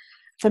 So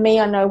for me,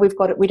 I know we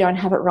don't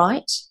have it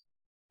right.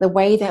 The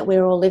way that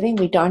we're all living,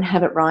 we don't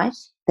have it right.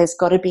 There's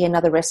got to be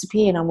another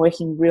recipe, and I'm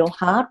working real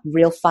hard,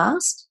 real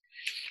fast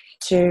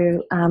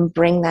to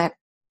bring that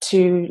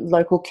to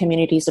local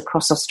communities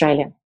across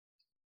Australia.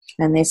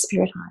 and their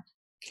spirit hive.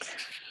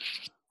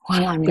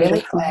 Well, I'm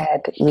really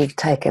glad you've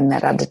taken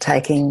that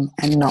undertaking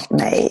and not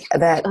me.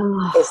 That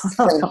is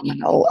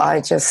phenomenal. I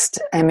just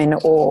am in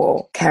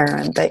awe,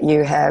 Karen, that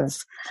you have.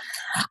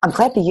 I'm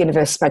glad the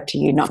universe spoke to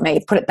you, not me.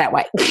 Put it that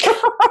way.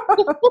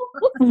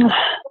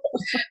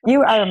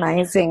 You are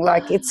amazing.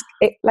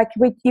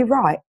 You're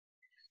right.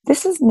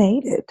 This is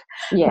needed.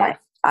 Yeah.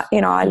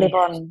 I live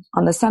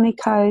on the sunny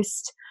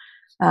coast.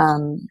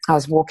 I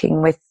was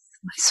walking with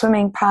my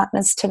swimming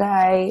partners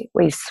today.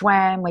 We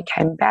swam, we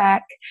came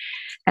back,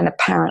 and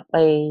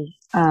apparently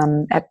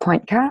at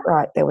Point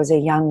Cartwright there was a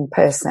young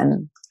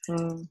person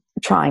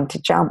trying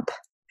to jump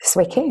this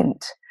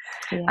weekend.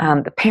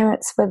 Yeah. The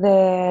parents were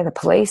there, the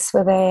police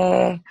were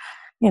there,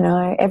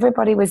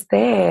 everybody was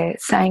there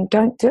saying,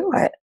 don't do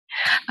it.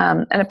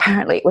 And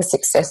apparently it was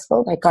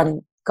successful. They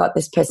got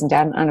this person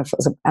down. I don't know if it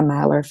was a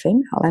male or a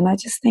female. And I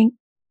just think,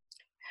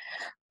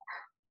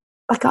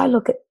 I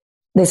look at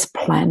this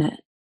planet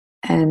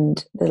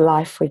and the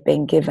life we've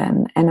been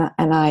given, and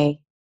I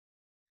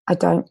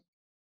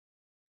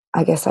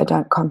guess I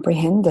don't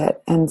comprehend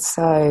it. And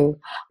so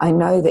I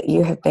know that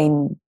you have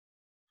been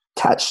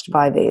touched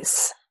by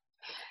this.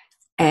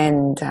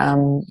 And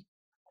I'm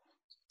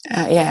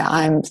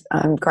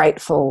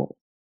grateful,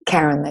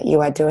 Karen, that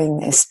you are doing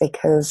this,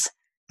 because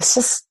it's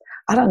just,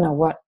 I don't know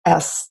what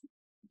else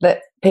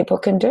that people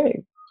can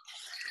do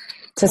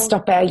to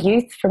stop our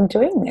youth from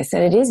doing this.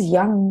 And it is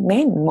young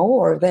men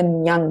more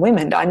than young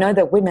women. I know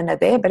that women are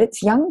there, but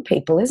it's young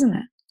people, isn't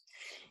it?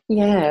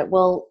 Yeah,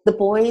 well, the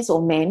boys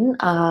or men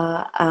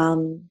are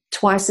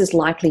twice as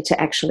likely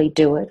to actually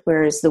do it,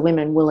 whereas the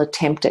women will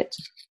attempt it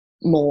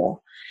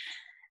more.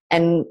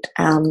 And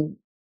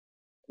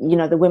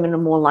the women are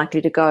more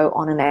likely to go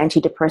on an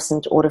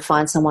antidepressant or to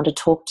find someone to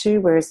talk to,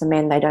 whereas the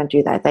men, they don't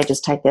do that. They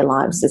just take their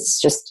lives.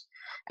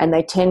 And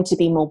they tend to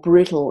be more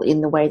brutal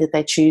in the way that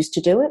they choose to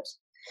do it.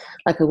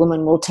 Like a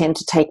woman will tend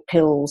to take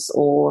pills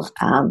or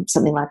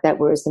something like that,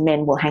 whereas the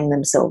men will hang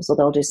themselves or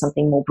they'll do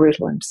something more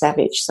brutal and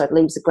savage. So it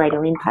leaves a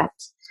greater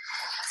impact.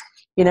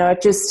 We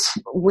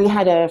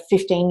had a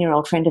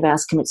 15-year-old friend of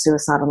ours commit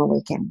suicide on the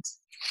weekend.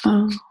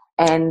 Oh.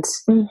 And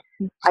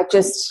I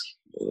just...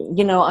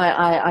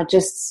 I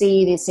just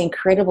see this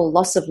incredible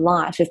loss of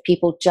life of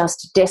people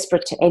just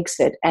desperate to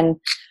exit. And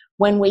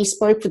when we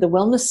spoke for the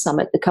Wellness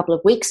Summit a couple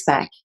of weeks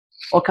back,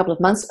 or a couple of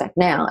months back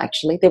now,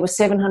 actually, there were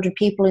 700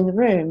 people in the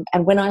room.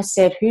 And when I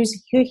said, who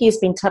here has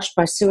been touched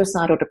by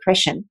suicide or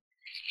depression,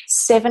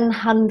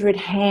 700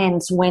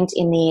 hands went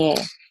in the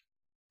air.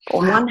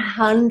 Wow.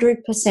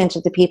 100%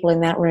 of the people in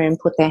that room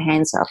put their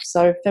hands up.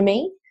 So for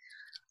me,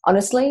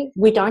 honestly,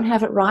 we don't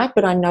have it right,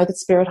 but I know that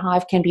Spirit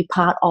Hive can be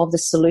part of the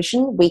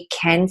solution. We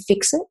can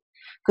fix it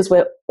because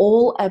we're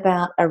all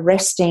about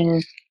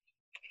arresting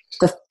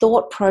the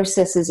thought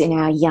processes in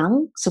our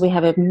young. So we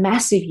have a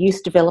massive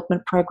youth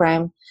development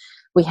program.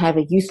 We have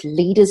a youth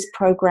leaders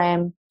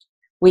program.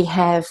 We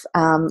have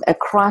a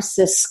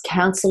crisis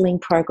counselling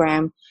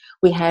program.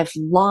 We have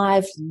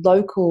live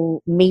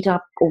local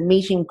meetup or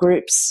meeting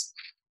groups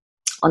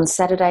on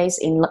Saturdays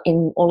in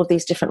all of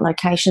these different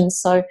locations.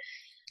 So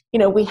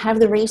we have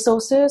the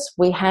resources,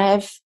 we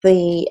have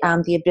the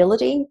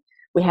ability,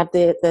 we have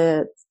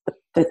the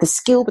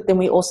skill, but then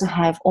we also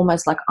have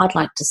almost like, I'd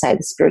like to say,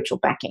 the spiritual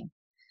backing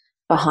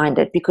behind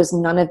it, because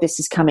none of this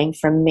is coming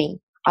from me.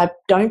 I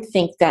don't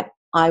think that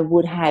I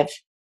would have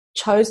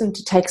chosen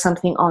to take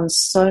something on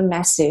so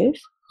massive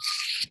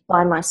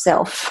by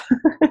myself.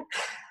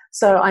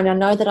 So I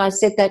know that I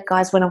said that,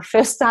 guys, when I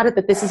first started,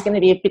 that this is going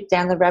to be a bit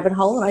down the rabbit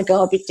hole and I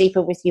go a bit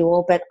deeper with you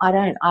all, but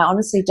I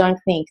honestly don't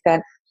think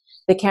that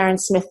the Karen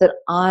Smith that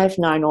I've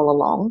known all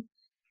along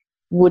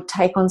would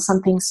take on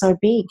something so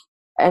big.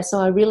 So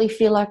I really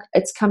feel like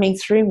it's coming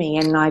through me,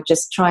 and I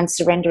just try and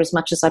surrender as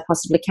much as I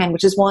possibly can,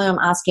 which is why I'm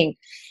asking,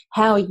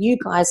 how are you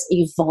guys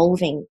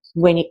evolving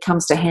when it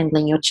comes to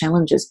handling your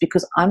challenges?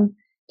 Because I'm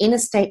in a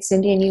state,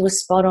 Cindy, and you were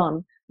spot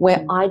on,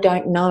 where I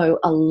don't know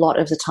a lot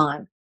of the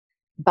time,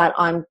 but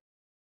I'm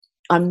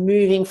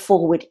moving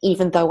forward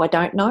even though I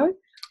don't know.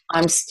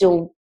 I'm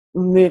still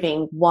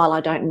moving while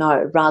I don't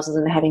know, rather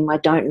than having my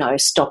don't know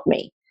stop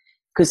me,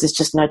 because there's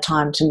just no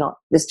time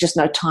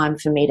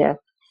for me to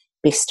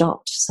be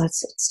stopped. So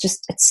it's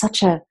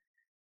such a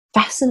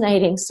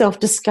fascinating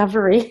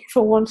self-discovery,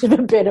 for want of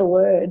a better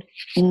word.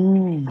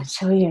 I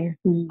tell you.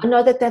 I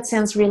know that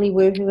sounds really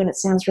woohoo and it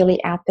sounds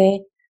really out there.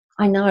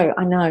 I know.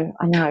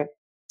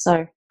 So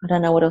I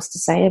don't know what else to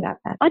say about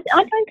that. I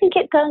don't think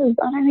it does.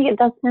 I don't think it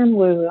does sound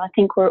woo. I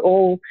think we're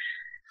all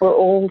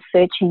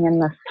searching in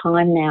this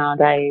time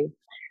nowadays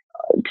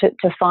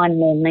to find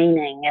more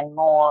meaning and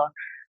more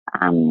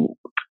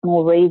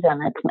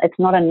reason. It's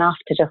not enough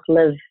to just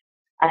live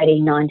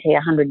 80, 90,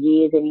 100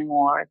 years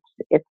anymore.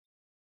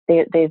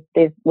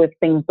 We've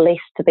been blessed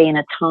to be in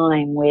a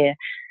time where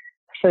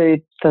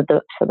food for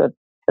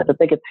the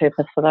bigger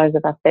purpose, for those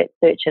of us that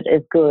search it,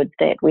 is good,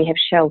 that we have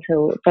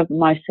shelter. For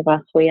most of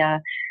us, we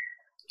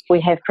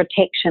have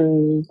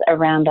protections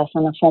around us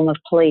in the form of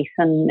police,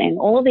 and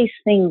all of these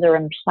things are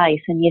in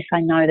place. And yes,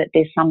 I know that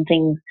there's some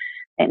things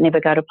never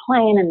go to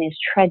plan, and there's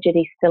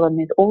tragedy still, and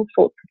there's all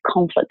sorts of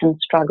conflict and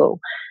struggle.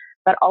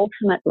 But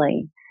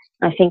ultimately,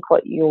 I think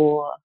what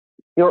you're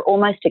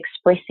almost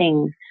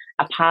expressing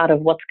a part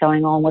of what's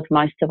going on with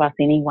most of us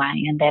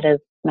anyway, and that is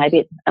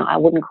I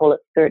wouldn't call it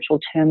spiritual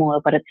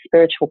turmoil, but it's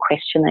spiritual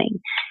questioning.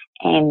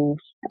 And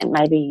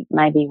maybe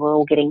we're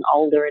all getting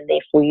older, and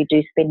therefore you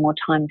do spend more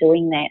time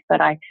doing that.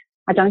 But I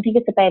don't think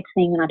it's a bad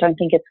thing, and I don't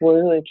think it's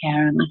woo-woo,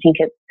 Karen. I think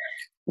it's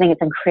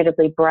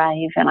incredibly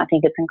brave, and I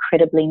think it's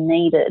incredibly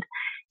needed.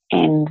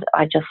 And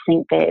I just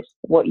think that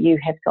what you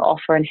have to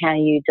offer and how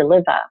you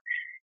deliver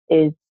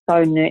is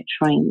so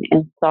nurturing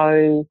and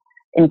so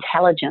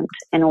intelligent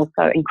and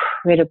also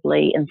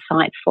incredibly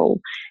insightful.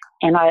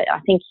 And I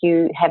think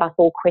you have us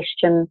all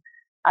question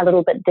a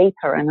little bit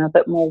deeper and a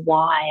bit more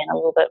why and a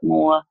little bit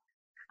more,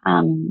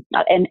 and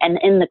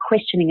in the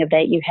questioning of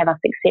that, you have us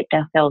accept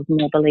ourselves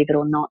more, believe it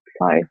or not.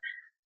 So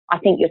I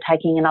think you're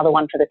taking another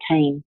one for the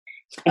team.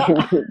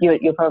 And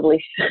you're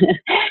probably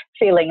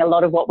feeling a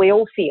lot of what we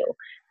all feel,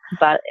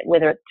 but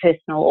whether it's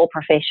personal or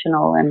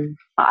professional, and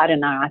I don't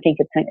know. I think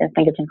it's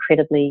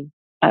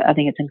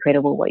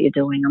incredible what you're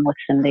doing. I'm with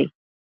Cindy.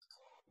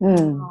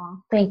 Oh,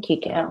 thank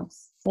you,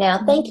 girls. Yeah,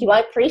 thank you.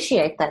 I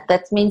appreciate that.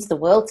 That means the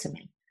world to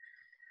me.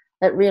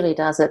 It really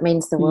does. It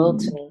means the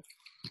world to me.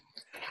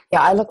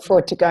 Yeah, I look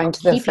forward to going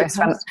to the first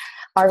one.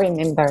 I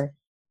remember,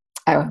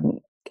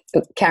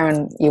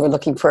 Karen, you were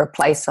looking for a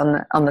place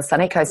on the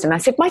sunny coast, and I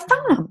said, my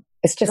farm.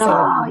 It's just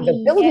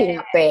the building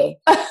up there.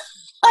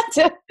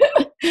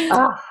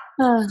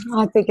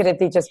 I think it'd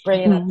be just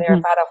brilliant up there.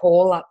 About a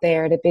hall up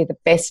there, it'd be the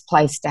best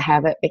place to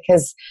have it,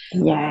 because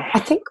I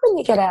think when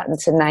you get out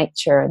into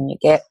nature and you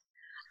get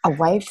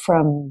away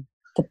from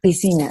the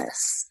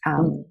busyness,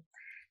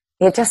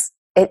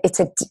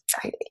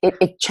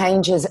 it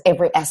changes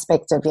every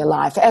aspect of your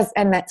life,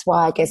 and that's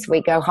why I guess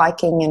we go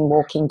hiking and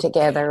walking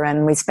together,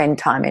 and we spend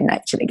time in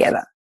nature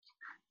together.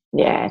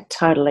 Yeah,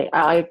 totally.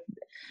 I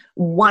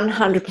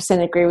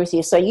 100% agree with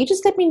you. So you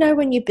just let me know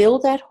when you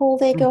build that hall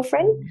there,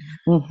 girlfriend.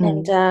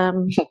 And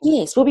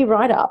yes, we'll be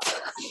right up.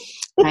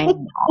 I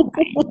know.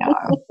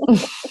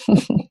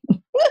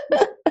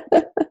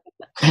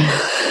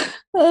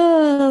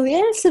 Oh,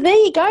 yeah. So there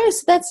you go.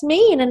 So that's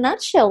me in a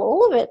nutshell,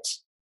 all of it.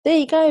 There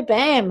you go.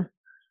 Bam.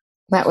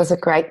 That was a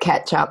great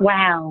catch up.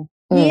 Wow.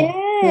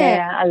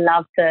 Yeah, I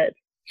loved it.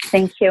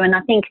 Thank you. And I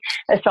think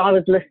if I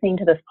was listening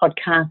to this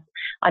podcast,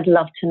 I'd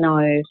love to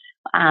know,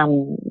 I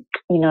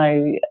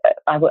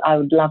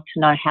would love to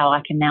know how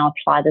I can now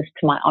apply this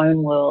to my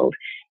own world.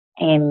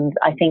 And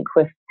I think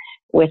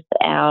with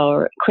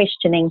our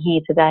questioning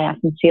here today, I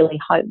sincerely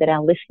hope that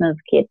our listeners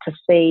get to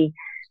see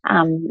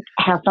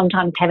how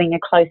sometimes having a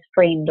close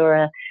friend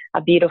or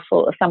a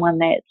beautiful, someone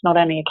that's not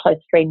only a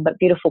close friend, but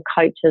beautiful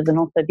coaches and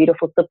also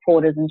beautiful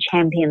supporters and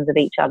champions of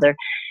each other,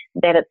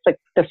 that it's the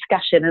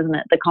discussion, isn't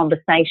it? The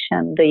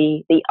conversation,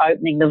 the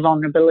opening, the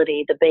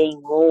vulnerability, the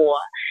being raw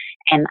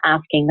and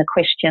asking the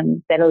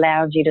questions that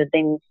allows you to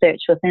then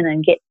search within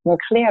and get more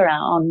clearer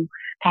on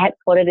perhaps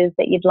what it is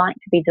that you'd like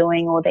to be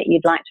doing, or that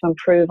you'd like to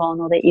improve on,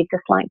 or that you'd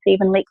just like to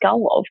even let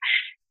go of.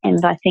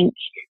 And I think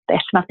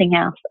there's nothing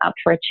else up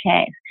for a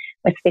chat,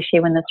 especially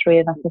when the three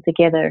of us are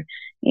together,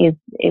 is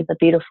a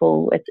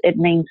beautiful, it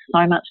means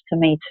so much to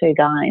me too,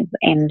 guys.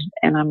 And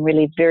I'm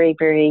really very,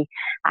 very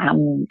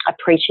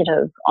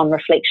appreciative on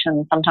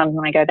reflection sometimes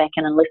when I go back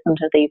in and listen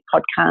to these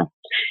podcasts,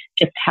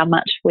 just how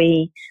much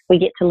we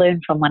get to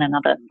learn from one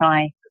another. So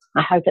I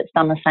hope it's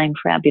done the same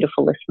for our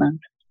beautiful listeners.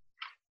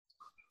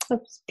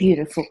 That's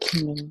beautiful,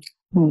 Kimmy.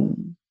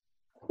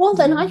 Well,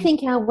 then I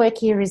think our work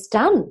here is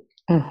done.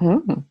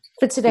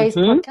 For today's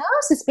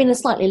podcast. It's been a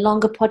slightly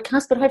longer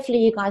podcast, but hopefully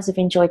you guys have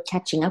enjoyed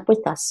catching up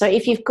with us. So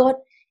if you've got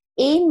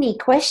any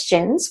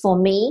questions for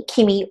me,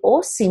 Kimmy,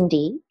 or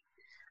Cindy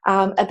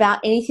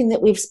about anything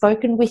that we've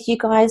spoken with you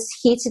guys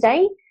here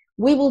today,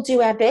 we will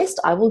do our best.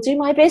 I will do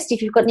my best.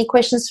 If you've got any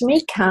questions for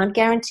me, can't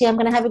guarantee I'm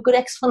going to have a good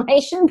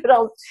explanation, but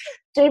I'll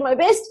do my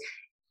best.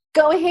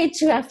 Go ahead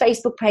to our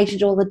Facebook page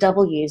at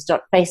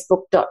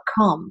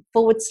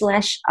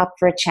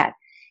allthews.facebook.com/up-for-a-chat.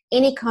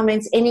 Any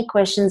comments, any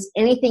questions,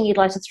 anything you'd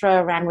like to throw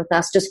around with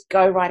us, just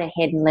go right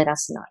ahead and let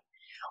us know.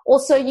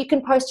 Also, you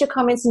can post your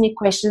comments and your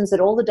questions at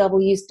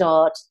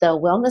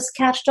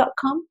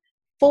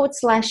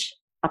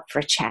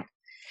allthews.thewellnesscouch.com/up-for-a-chat.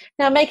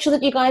 Now, make sure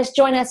that you guys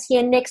join us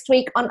here next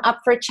week on Up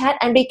for a Chat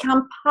and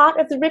become part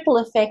of the ripple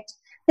effect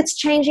that's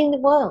changing the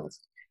world.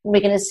 And we're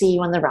going to see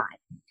you on the ride.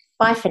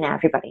 Bye for now,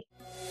 everybody.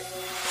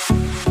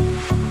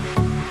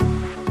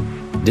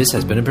 This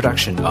has been a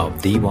production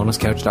of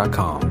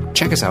TheWellnessCouch.com.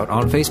 Check us out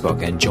on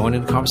Facebook and join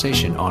in the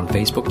conversation on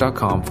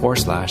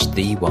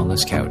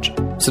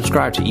Facebook.com/TheWellnessCouch.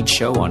 Subscribe to each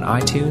show on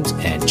iTunes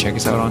and check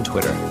us out on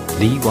Twitter.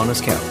 The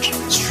Wellness Couch,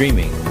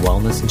 streaming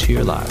wellness into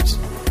your lives.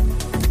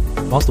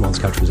 Whilst the Wellness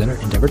Couch presenter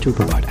endeavor to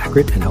provide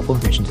accurate and helpful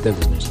information to their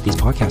listeners, these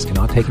podcasts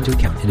cannot take into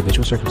account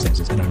individual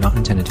circumstances and are not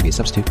intended to be a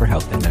substitute for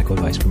health and medical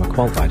advice from a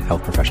qualified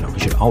health professional. You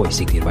should always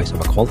seek the advice of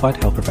a qualified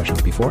health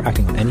professional before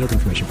acting on any of the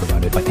information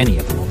provided by any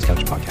of the Wellness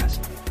Couch podcasts.